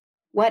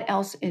 What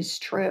else is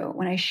true?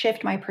 When I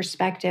shift my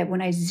perspective,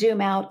 when I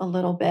zoom out a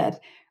little bit,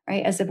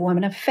 right, as a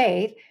woman of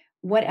faith,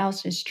 what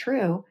else is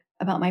true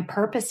about my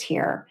purpose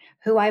here,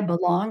 who I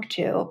belong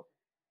to,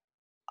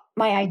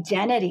 my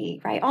identity,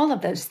 right? All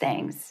of those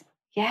things.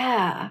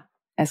 Yeah.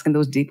 Asking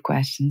those deep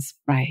questions.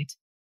 Right.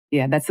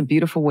 Yeah, that's a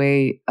beautiful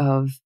way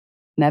of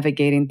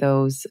navigating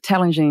those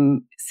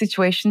challenging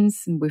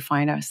situations we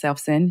find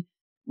ourselves in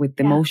with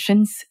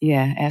emotions.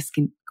 Yeah,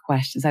 asking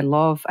questions. I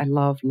love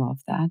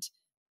that.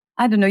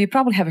 I don't know, you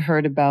probably have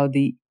heard about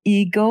the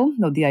ego,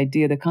 no, the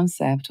idea, the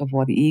concept of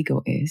what the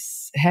ego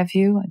is. Have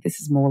you? This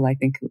is more like, I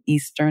think,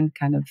 Eastern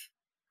kind of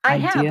I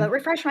have, idea. but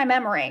refresh my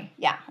memory.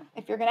 Yeah.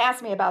 If you're going to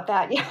ask me about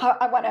that, yeah,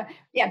 I want to,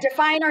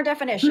 define our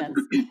definitions.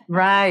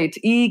 Right.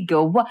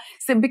 Ego.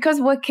 So because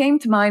what came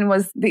to mind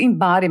was the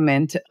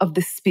embodiment of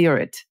the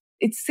spirit.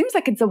 It seems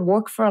like it's a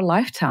work for a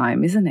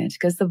lifetime, isn't it?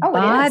 Because the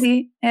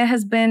body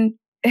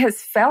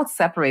has felt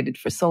separated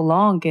for so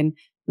long and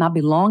not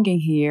belonging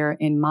here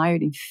and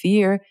mired in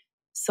fear.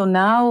 So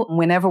now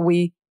whenever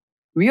we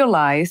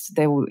realize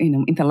that,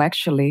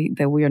 intellectually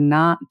that we are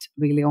not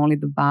really only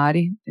the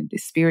body, that the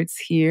spirit's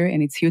here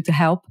and it's here to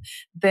help,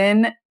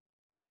 then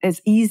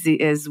as easy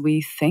as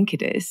we think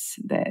it is,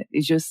 that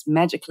it's just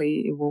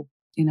magically, it will,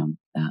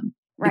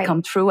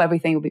 become true.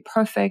 Everything will be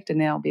perfect and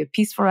there'll be a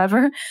peace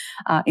forever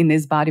in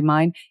this body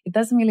mind. It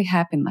doesn't really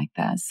happen like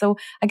that. So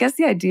I guess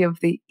the idea of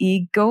the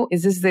ego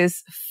is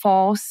this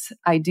false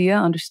idea,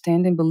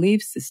 understanding,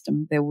 belief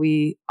system that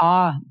we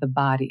are the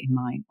body and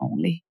mind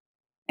only.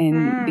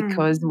 And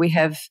because we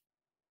have,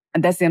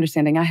 and that's the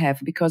understanding I have,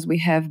 because we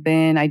have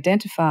been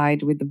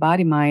identified with the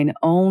body mind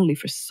only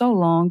for so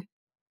long,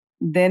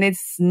 then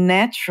it's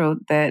natural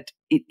that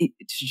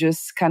it's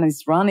just kind of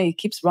it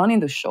keeps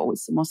running the show.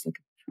 It's almost like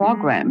a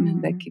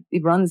program that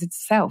it runs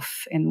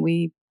itself. And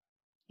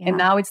and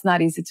now it's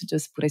not easy to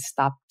just put a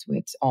stop to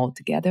it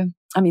altogether.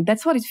 I mean,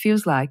 that's what it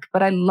feels like.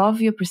 But I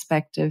love your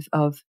perspective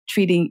of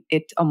treating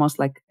it almost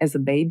like as a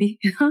baby,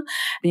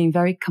 being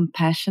very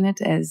compassionate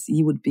as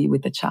you would be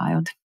with a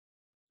child.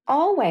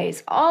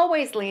 Always,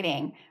 always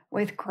leading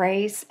with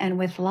grace and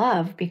with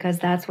love, because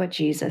that's what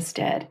Jesus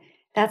did.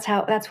 That's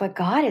what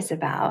God is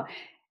about,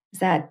 is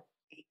that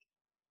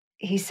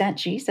he sent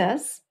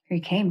Jesus,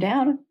 he came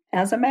down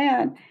as a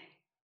man,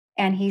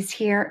 and he's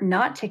here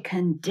not to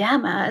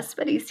condemn us,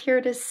 but he's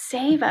here to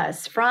save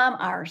us from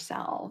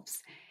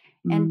ourselves.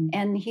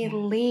 And he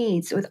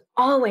leads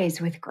always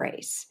with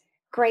grace.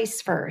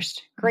 Grace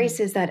first. Grace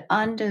is that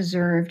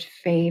undeserved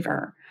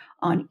favor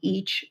on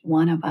each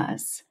one of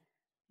us.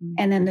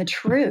 And then the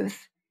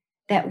truth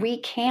that we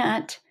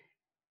can't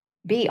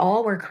be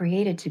all we're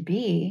created to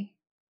be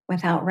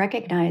without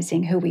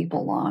recognizing who we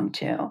belong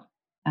to.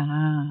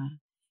 And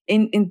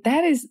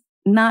that is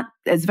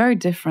it's very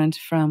different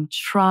from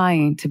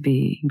trying to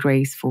be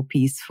graceful,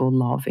 peaceful,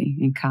 loving,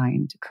 and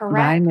kind. Correct.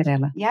 Right,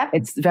 Mirella? Yep.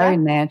 It's very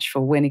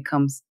natural when you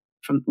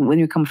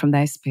come from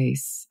that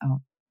space.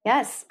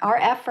 Yes, our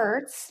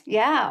efforts,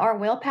 our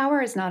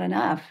willpower is not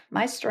enough.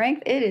 My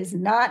strength, it is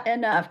not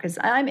enough because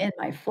I'm in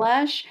my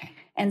flesh.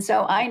 And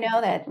so I know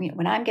that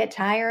when I get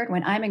tired,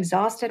 when I'm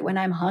exhausted, when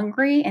I'm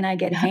hungry and I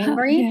get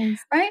hangry,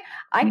 right?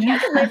 I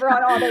can't deliver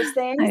on all those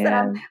things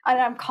that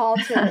I'm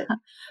called to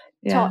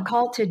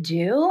called to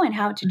do, and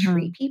how to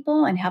treat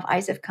people and have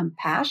eyes of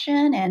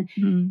compassion and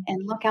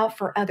look out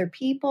for other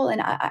people.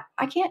 And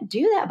I can't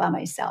do that by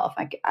myself.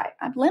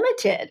 I'm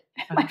limited.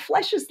 My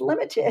flesh is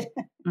limited.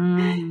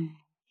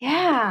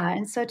 Yeah.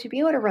 And so to be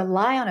able to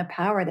rely on a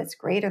power that's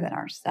greater than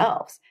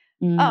ourselves,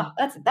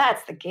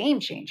 that's the game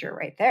changer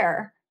right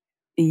there.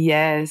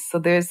 Yes. So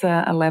there's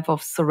a level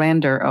of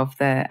surrender of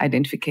the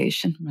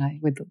identification, right,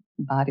 with the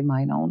body,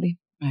 mind only.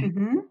 Right.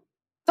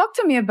 Talk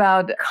to me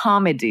about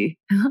comedy.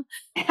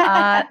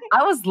 I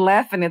was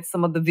laughing at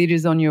some of the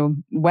videos on your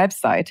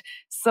website.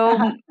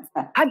 So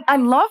I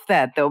love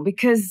that though,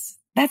 because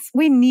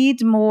we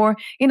need more,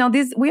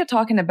 we are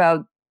talking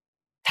about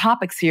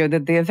topics here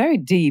that they're very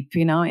deep,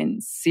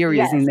 and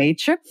serious in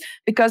nature,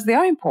 because they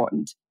are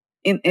important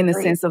in the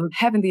sense of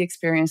having the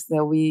experience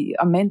that we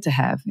are meant to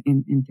have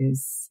in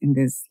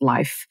this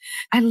life.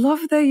 I love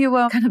that you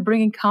are kind of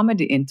bringing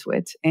comedy into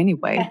it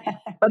anyway.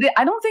 But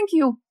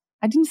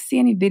I didn't see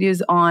any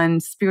videos on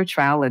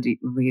spirituality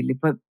really,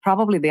 but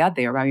probably they are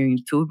there on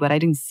YouTube, but I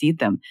didn't see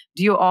them.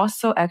 Do you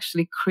also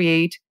actually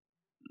create,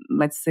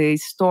 let's say,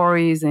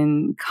 stories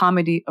and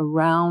comedy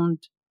around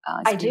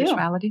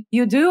spirituality?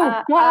 You do?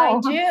 Wow. I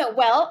do.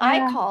 Well,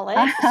 I call it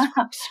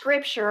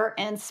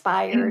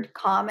scripture-inspired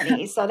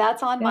comedy. So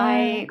that's on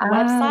my website.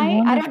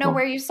 Wonderful. I don't know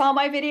where you saw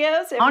my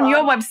videos. On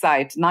your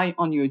website, not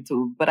on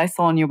YouTube, but I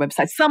saw on your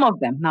website some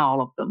of them, not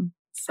all of them.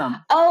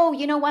 Some. Oh,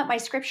 you know what? My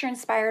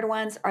scripture-inspired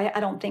ones, I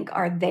don't think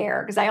are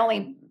there because I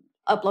only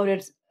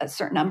uploaded a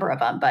certain number of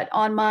them. But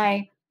on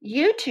my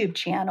YouTube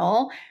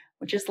channel,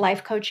 which is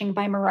Life Coaching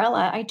by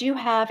Mirella, I do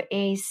have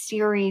a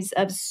series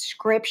of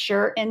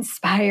scripture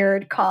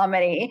inspired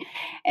comedy.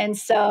 And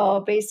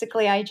so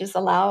basically, I just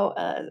allow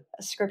a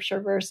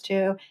scripture verse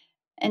to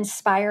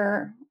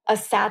inspire a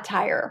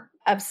satire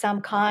of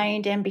some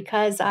kind. And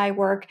because I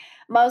work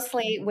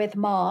mostly with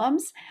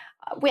moms,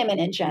 women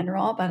in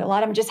general, but a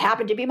lot of them just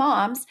happen to be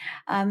moms,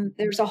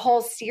 there's a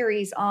whole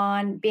series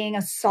on being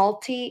a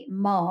salty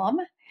mom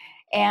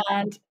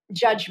and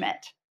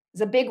judgment.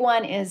 The big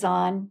one is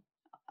on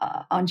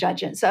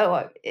judging.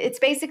 So it's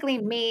basically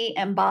me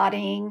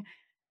embodying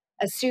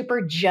a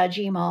super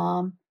judgy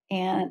mom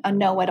and a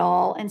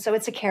know-it-all. And so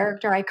it's a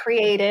character I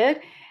created,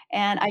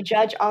 and I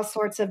judge all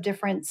sorts of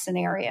different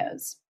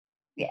scenarios.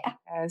 Yeah.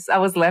 Yes, I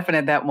was laughing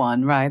at that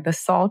one, right? The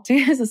salty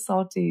is a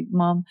salty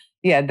mom.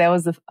 Yeah, that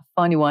was a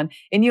funny one.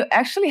 And you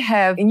actually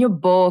have in your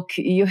book,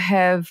 you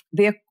have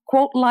they're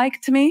quote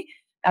like to me.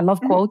 I love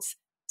Mhm. quotes.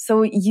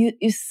 So you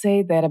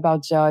say that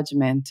about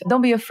judgment.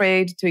 Don't be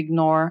afraid to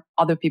ignore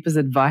other people's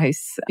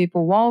advice.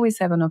 People will always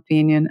have an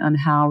opinion on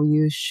how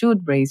you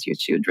should raise your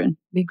children.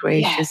 Be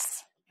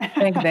gracious, Yes.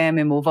 thank them,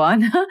 and move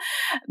on.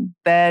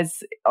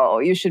 That's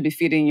you should be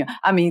feeding you.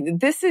 I mean,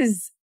 this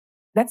is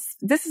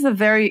a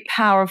very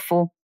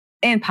powerful,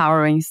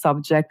 empowering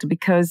subject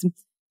because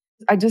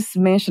I just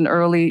mentioned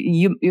early,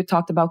 you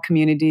talked about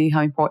community,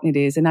 how important it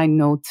is. And I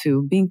know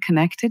too, being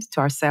connected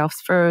to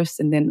ourselves first.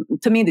 And then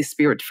to me, the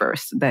spirit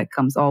first, that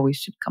comes always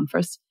should come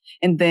first.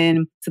 And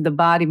then to the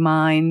body,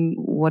 mind,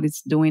 what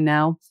it's doing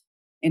now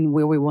and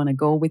where we want to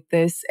go with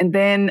this. And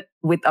then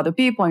with other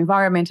people,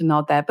 environment and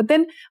all that. But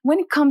then when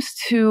it comes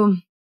to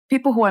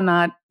people who are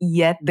not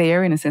yet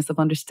there in a sense of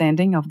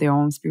understanding of their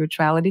own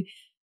spirituality,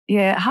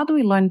 yeah, how do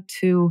we learn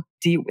to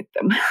deal with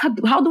them?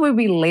 How do we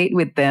relate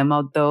with them?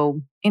 Although,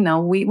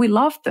 we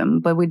love them,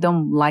 but we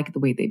don't like the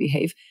way they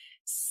behave.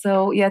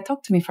 So, yeah,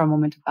 talk to me for a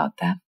moment about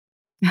that.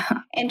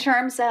 In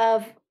terms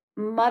of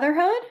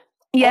motherhood or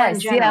in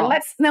Yes, yeah. general?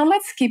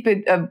 Let's keep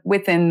it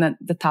within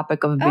the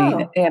topic of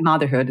being Oh,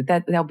 motherhood.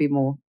 That'll be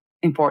more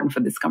important for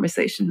this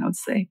conversation, I would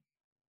say.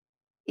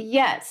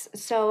 yes.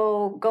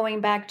 So going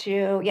back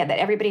to, yeah, that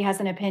everybody has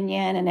an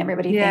opinion and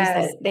everybody thinks Yes,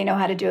 that they know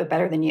how to do it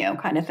better than you,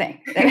 kind of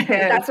thing. yes,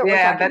 That's what we're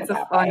yeah. talking That's a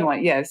about, fun right?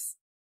 one. Yes,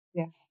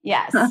 yeah,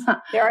 Yes.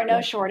 There are no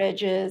yeah.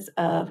 shortages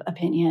of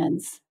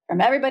opinions from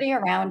everybody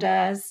around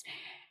us.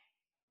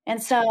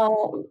 And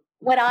so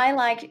what I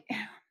like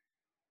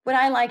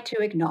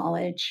to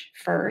acknowledge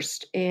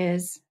first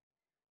is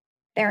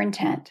their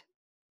intent.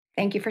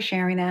 Thank you for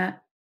sharing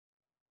that.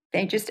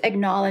 They just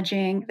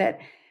acknowledging that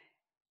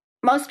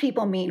most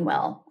people mean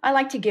well. I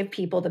like to give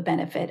people the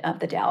benefit of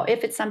the doubt.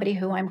 If it's somebody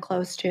who I'm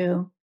close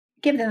to,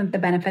 give them the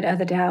benefit of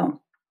the doubt.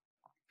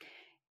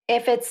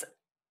 If it's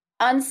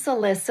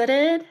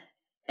unsolicited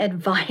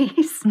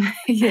advice,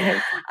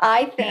 Yes,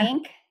 I yeah.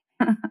 think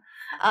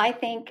I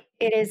think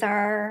it is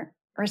our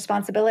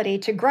responsibility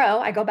to grow.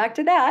 I go back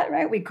to that,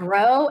 right? We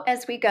grow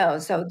as we go.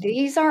 So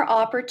these are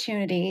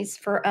opportunities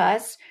for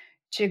us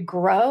to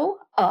grow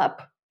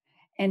up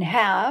and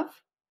have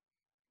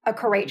a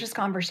courageous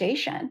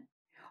conversation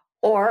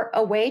or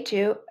a way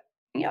to,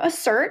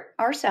 assert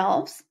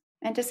ourselves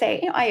and to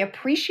say, I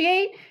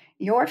appreciate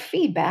your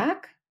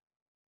feedback.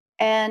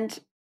 And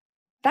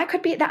that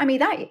could be that. I mean,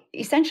 that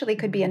essentially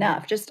could be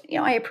enough. Just,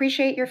 I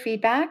appreciate your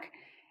feedback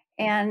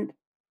and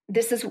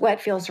this is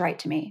what feels right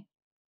to me.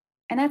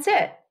 And that's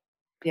it.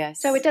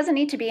 So it Yes. doesn't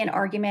need to be an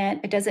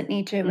argument. It doesn't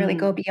need to really Mhm.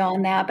 go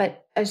beyond that,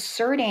 but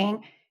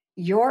asserting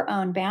your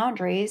own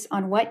boundaries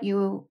on what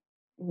you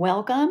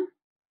welcome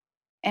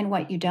and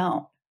what you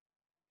don't.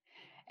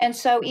 And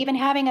so even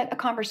having a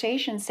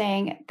conversation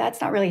saying,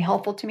 that's not really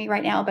helpful to me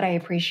right now, but I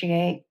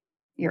appreciate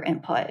your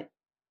input.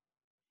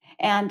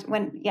 And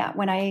when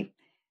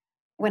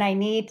I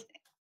need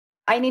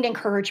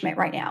encouragement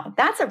right now.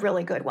 That's a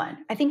really good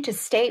one. I think to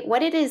state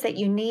what it is that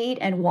you need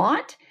and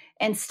want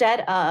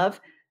instead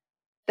of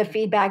the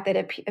feedback that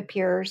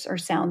appears or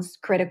sounds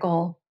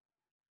critical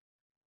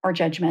or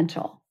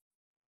judgmental.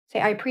 Say,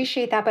 I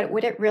appreciate that, but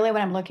what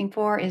I'm looking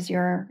for is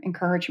your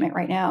encouragement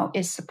right now,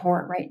 is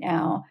support right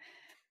now.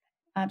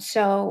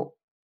 So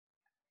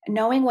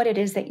knowing what it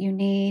is that you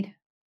need,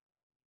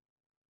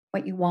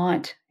 what you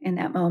want in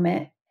that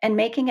moment, and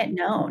making it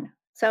known.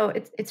 So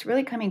it's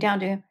really coming down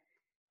to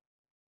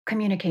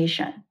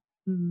communication,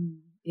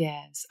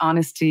 Yes,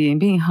 honesty and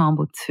being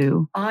humble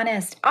too.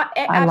 honest,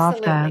 I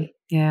love that. absolutely.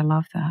 Yeah, I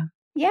love that.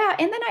 Yeah,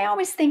 and then I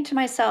always think to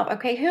myself,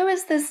 okay, who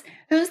is this?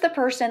 Who's the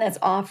person that's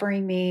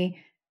offering me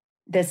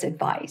this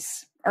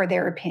advice or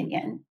their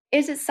opinion?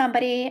 Is it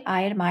somebody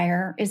I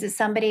admire? Is it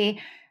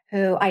somebody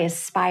who I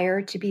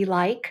aspire to be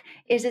like?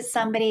 Is it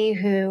somebody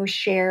who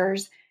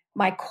shares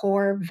my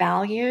core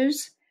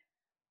values?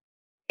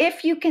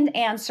 If you can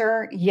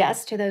answer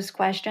yes to those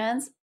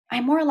questions,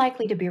 I'm more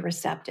likely to be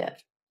receptive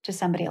to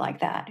somebody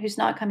like that who's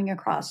not coming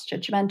across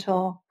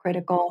judgmental,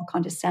 critical,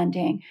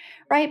 condescending,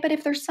 right? But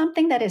if there's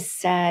something that is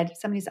said,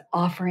 somebody's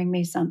offering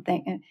me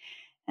something,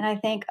 and I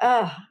think,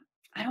 oh,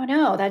 I don't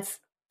know,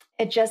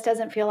 it just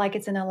doesn't feel like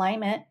it's in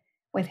alignment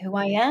with who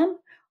I am,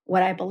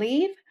 what I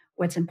believe,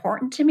 what's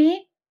important to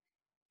me,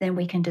 then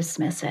we can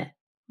dismiss it.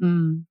 We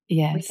can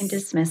Yes.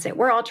 dismiss it.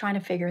 We're all trying to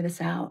figure this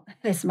out,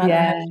 this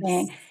motherhood Yes.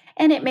 thing.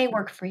 And it may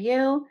work for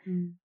you,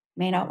 Mm.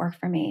 may not work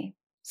for me.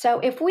 So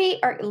if we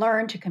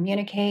learn to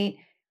communicate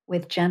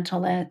with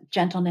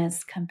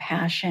gentleness,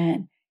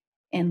 compassion,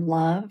 and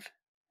love,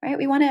 right?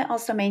 We want to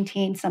also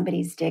maintain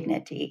somebody's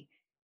dignity,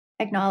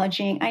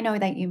 acknowledging, I know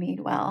that you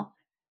mean well,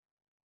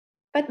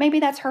 but maybe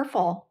that's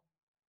hurtful.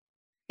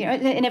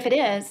 And if it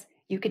is,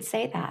 you could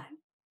say that.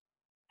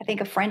 I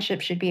think a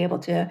friendship should be able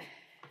to,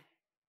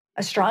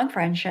 a strong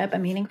friendship, a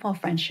meaningful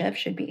friendship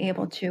should be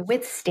able to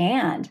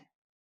withstand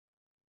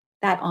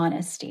that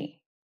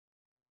honesty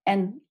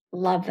and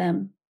love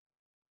them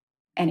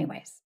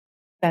anyways.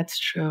 That's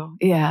true.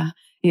 Yeah.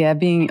 Yeah.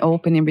 Being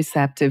open and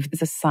receptive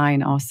is a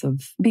sign also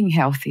of being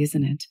healthy,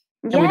 isn't it?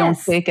 That we don't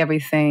Yes, take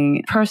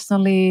everything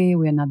personally.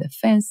 We're not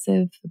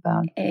defensive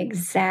about that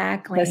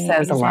exactly.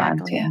 says a lot,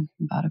 yeah, Exactly.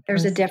 about a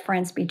There's a person.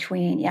 difference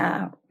between,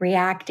 yeah,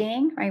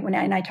 reacting, right?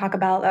 And I talk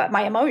about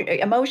my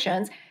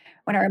emotions,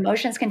 when our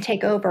emotions can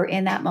take over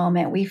in that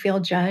moment, we feel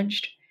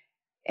judged.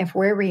 If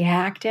we're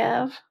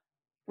reactive,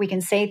 we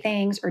can say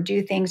things or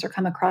do things or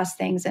come across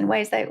things in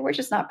ways that we're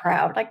just not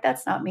proud. Like,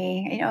 that's not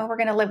me. We're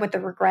going to live with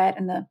the regret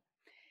and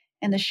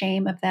the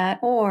shame of that.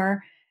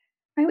 Or,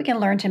 right, we can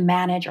learn to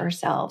manage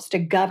ourselves, to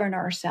govern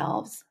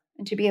ourselves,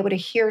 and to be able to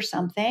hear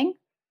something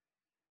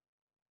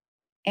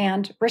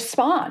and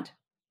respond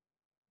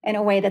in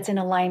a way that's in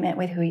alignment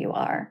with who you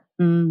are.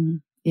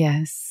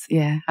 Yes.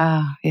 Yeah.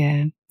 Ah,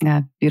 yeah.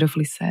 Yeah.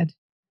 Beautifully said.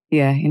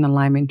 Yeah. In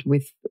alignment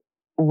with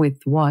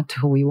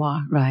who you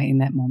are, right? In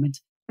that moment.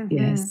 Mm-hmm.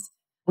 Yes.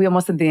 We're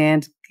almost at the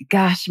end.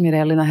 Gosh,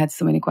 Mirella, I had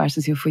so many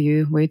questions here for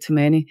you, way too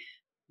many.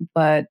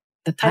 But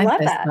the I time love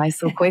passed that. by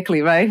so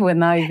quickly, right? We're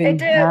not It even,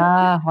 did.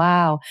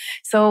 wow.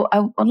 So I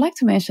would like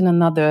to mention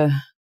another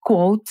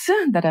quote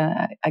that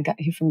I got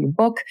here from your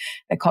book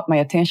that caught my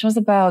attention. It was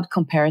about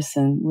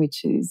comparison,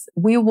 which is,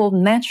 we will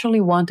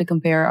naturally want to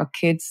compare our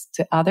kids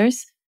to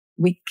others.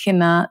 We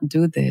cannot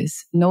do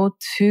this. No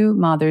two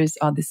mothers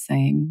are the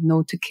same.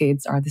 No two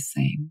kids are the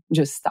same.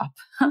 Just stop.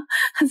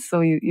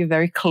 So you're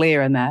very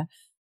clear on that.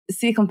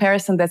 See,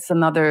 comparison, that's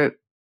another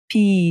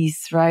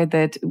piece, right?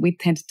 That we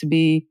tend to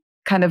be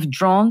kind of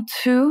drawn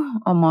to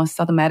almost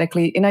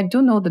automatically. And I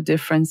do know the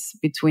difference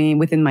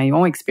within my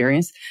own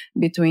experience,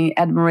 between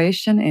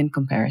admiration and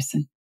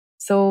comparison.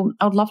 So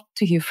I would love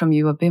to hear from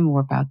you a bit more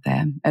about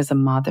that as a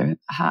mother.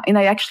 And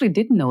I actually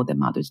didn't know that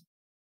mothers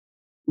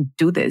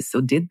do this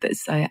or did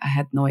this. I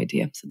had no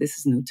idea. So this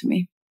is new to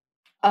me.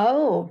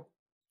 Oh,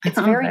 it's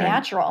very Very.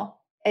 natural.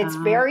 It's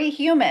Uh, very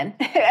human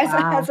as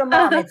wow. a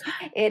mom.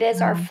 It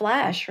is our Wow.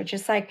 flesh, which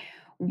is like Yeah.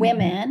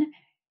 women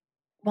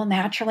will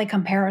naturally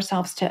compare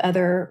ourselves to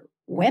other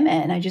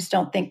women. I just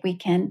don't think we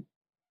can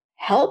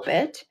help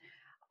it.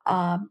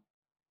 Um,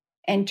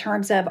 in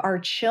terms of our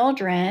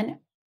children,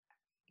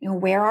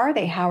 where are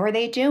they? How are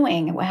they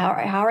doing?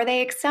 How are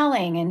they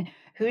excelling? And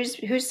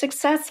who's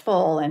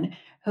successful? And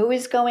who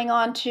is going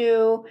on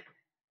to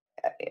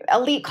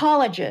elite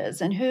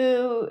colleges? And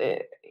who?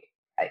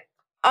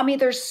 I mean,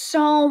 there's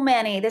so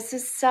many. This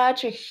is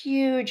such a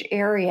huge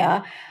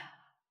area.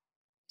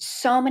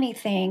 So many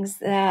things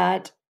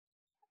that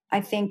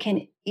I think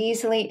can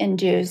easily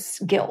induce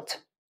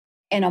guilt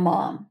in a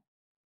mom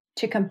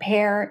to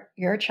compare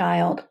your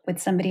child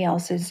with somebody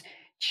else's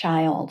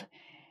child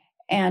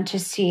and to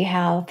see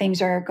how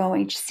things are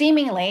going,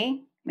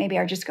 seemingly maybe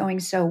are just going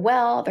so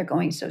well, they're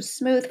going so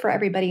smooth for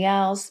everybody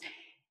else.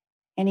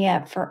 And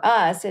yet for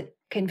us, it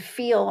can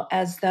feel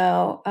as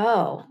though,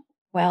 oh,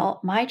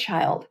 well, my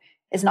child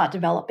is not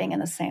developing in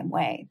the same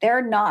way.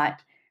 They're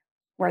not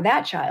where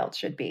that child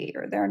should be,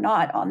 or they're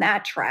not on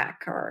that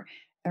track, or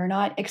they're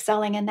not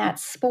excelling in that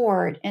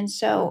sport. And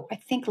so I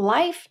think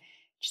life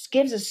just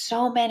gives us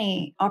so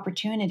many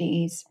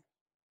opportunities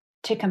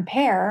to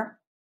compare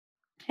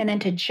and then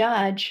to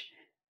judge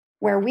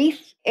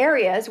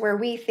areas where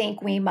we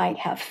think we might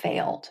have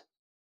failed.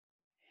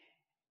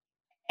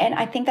 And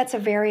I think that's a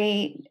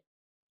very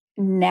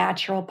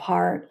natural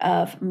part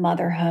of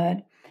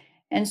motherhood.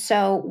 And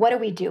so what do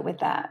we do with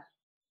that?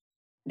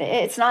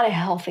 It's not a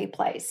healthy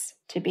place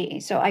to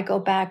be. So I go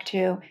back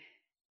to,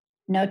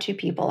 no two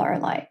people are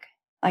alike.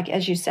 Like,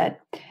 as you said,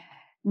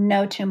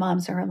 no two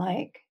moms are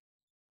alike.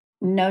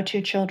 No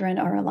two children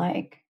are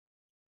alike.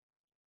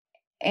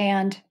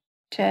 And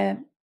to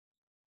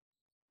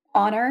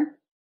honor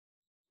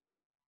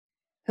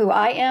who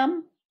I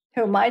am,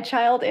 who my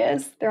child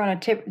is, they're on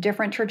a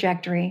different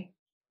trajectory.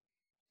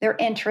 Their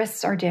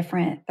interests are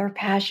different. Their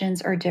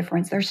passions are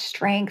different. Their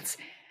strengths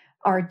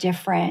are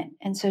different.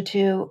 And so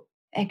to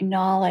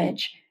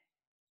acknowledge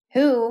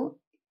who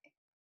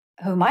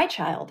my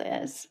child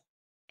is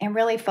and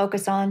really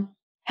focus on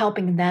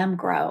helping them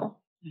grow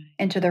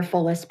into their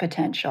fullest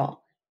potential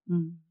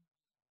Mm.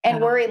 and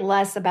Wow. worry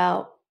less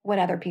about what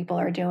other people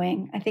are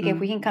doing. I think if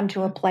we can come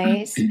to a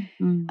place,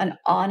 Mm. an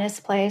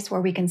honest place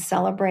where we can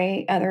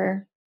celebrate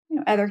other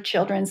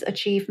children's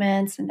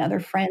achievements and other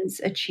friends'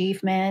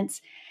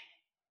 achievements,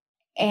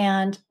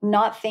 and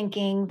not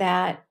thinking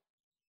that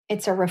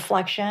it's a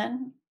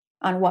reflection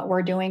on what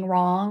we're doing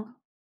wrong,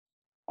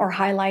 or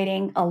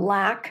highlighting a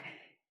lack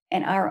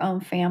in our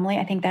own family.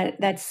 I think that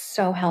that's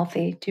so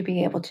healthy to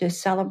be able to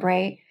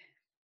celebrate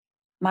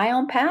my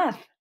own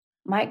path,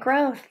 my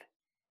growth,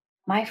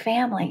 my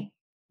family.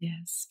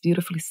 Yes,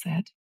 beautifully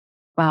said.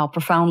 Wow,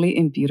 profoundly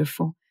and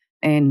beautiful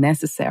and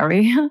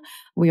necessary.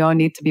 We all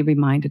need to be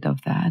reminded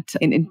of that.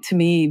 And to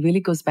me, it really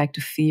goes back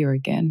to fear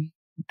again.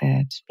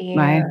 That,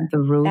 right? Fear. The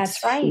roots,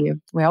 That's right. fear.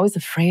 We're always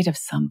afraid of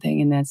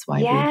something, and that's why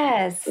we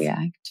Yes.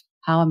 react.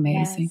 How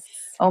amazing. Yes.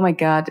 Oh my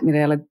God,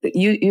 Mirella,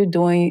 you're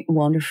doing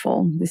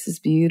wonderful. This is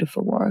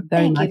beautiful work,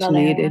 very Thank you, much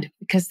Valeria. needed,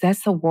 because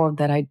that's a work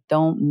that I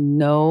don't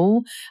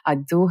know. I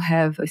do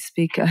have a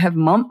speaker, I have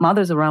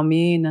mothers around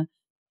me,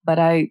 but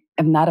I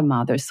am not a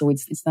mother. So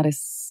it's not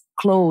as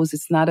close.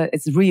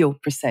 It's real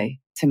per se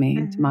to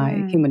me, to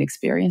my human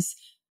experience.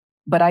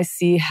 But I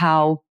see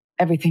how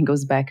everything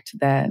goes back to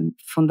that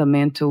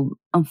fundamental,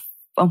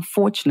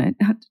 unfortunate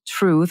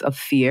truth of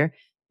fear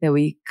that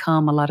we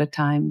come a lot of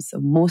times,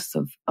 most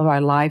of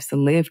our lives are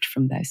lived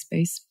from that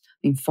space.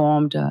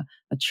 Informed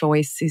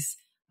choices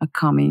are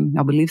coming,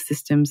 our belief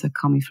systems are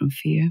coming from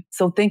fear.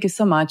 So thank you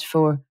so much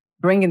for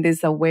bringing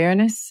this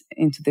awareness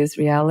into this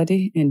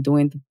reality and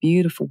doing the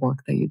beautiful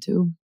work that you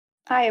do.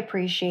 I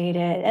appreciate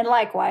it. And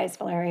likewise,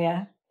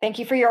 Valeria. Thank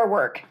you for your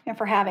work and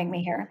for having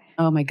me here.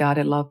 Oh my God,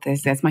 I love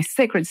this. That's my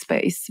sacred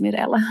space,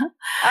 Mirella.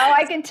 Oh,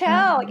 I can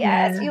tell.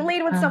 Yes, you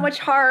lead with so much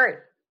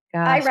heart.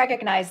 Gosh. I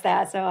recognize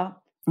that. So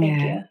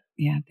thank you.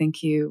 Yeah,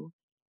 thank you.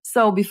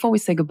 So before we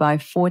say goodbye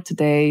for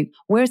today,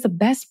 where's the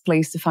best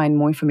place to find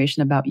more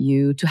information about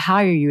you, to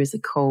hire you as a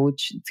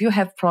coach? Do you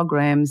have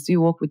programs? Do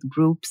you work with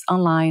groups,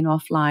 online,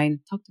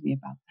 offline? Talk to me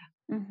about that.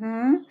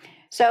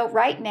 So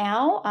right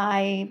now,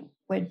 I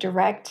would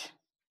direct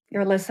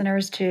your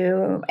listeners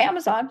to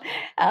Amazon.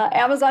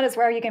 Amazon is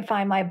where you can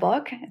find my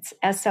book. It's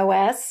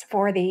SOS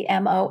for the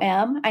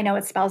MOM. I know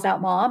it spells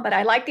out mom, but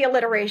I like the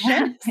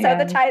alliteration. So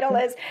the title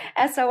is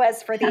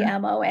SOS for the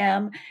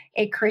MOM,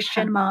 A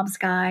Christian Mom's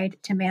Guide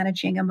to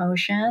Managing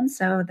Emotions.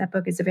 So that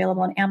book is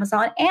available on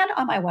Amazon and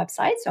on my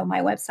website. So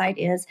my website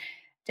is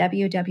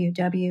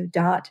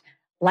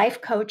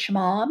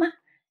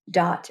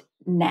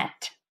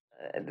www.lifecoachmom.net.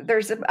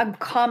 There's a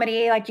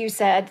comedy, like you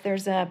said,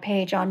 there's a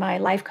page on my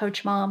Life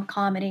Coach Mom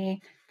comedy,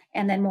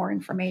 and then more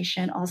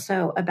information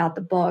also about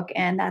the book.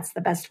 And that's the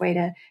best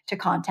way to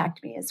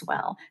contact me as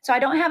well. So I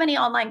don't have any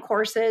online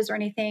courses or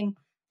anything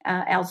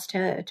else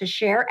to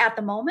share at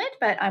the moment,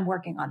 but I'm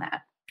working on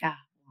that.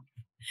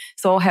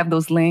 So I'll have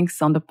those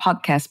links on the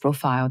podcast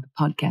profile, the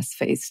podcast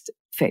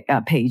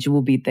page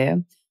will be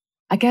there.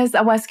 I guess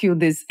I'll ask you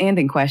these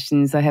ending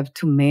questions. I have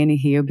too many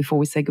here before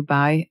we say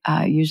goodbye.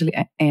 I usually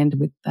end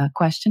with a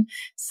question.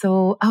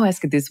 So I'll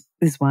ask you this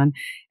one.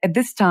 At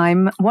this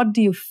time, what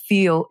do you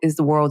feel is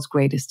the world's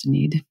greatest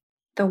need?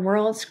 The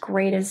world's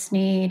greatest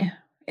need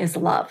is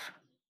love.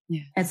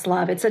 Yeah. It's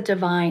love. It's a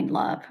divine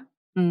love.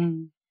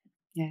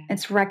 Yeah.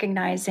 It's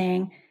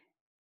recognizing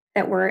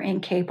that we're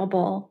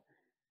incapable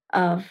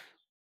of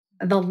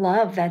the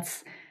love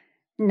that's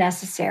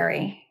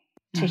necessary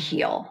to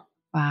heal.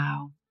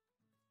 Wow.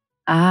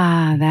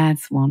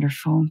 That's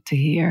wonderful to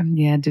hear.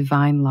 Yeah,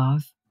 divine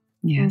love.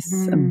 Yes,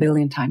 a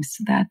billion times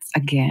to that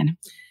again.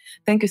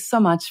 Thank you so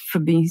much for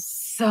being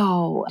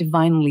so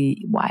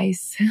divinely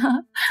wise.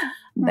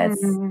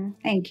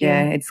 Thank you.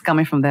 Yeah, it's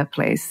coming from that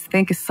place.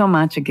 Thank you so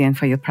much again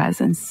for your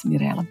presence,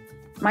 Mirella.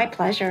 My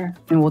pleasure.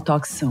 And we'll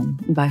talk soon.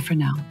 Bye for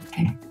now.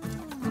 Okay.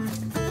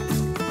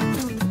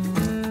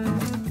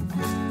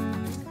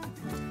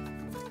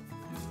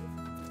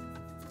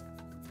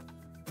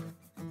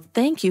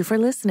 Thank you for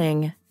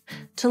listening.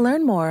 To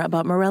learn more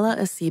about Mirella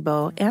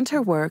Acebo and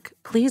her work,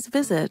 please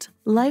visit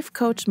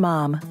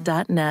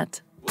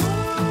lifecoachmom.net.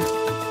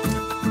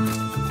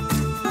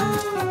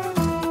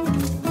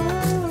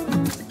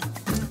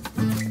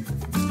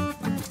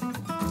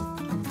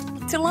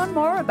 To learn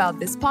more about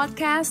this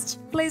podcast,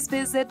 please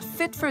visit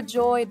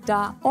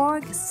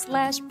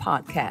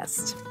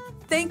fitforjoy.org/podcast.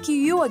 Thank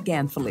you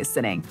again for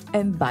listening,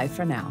 and bye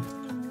for now.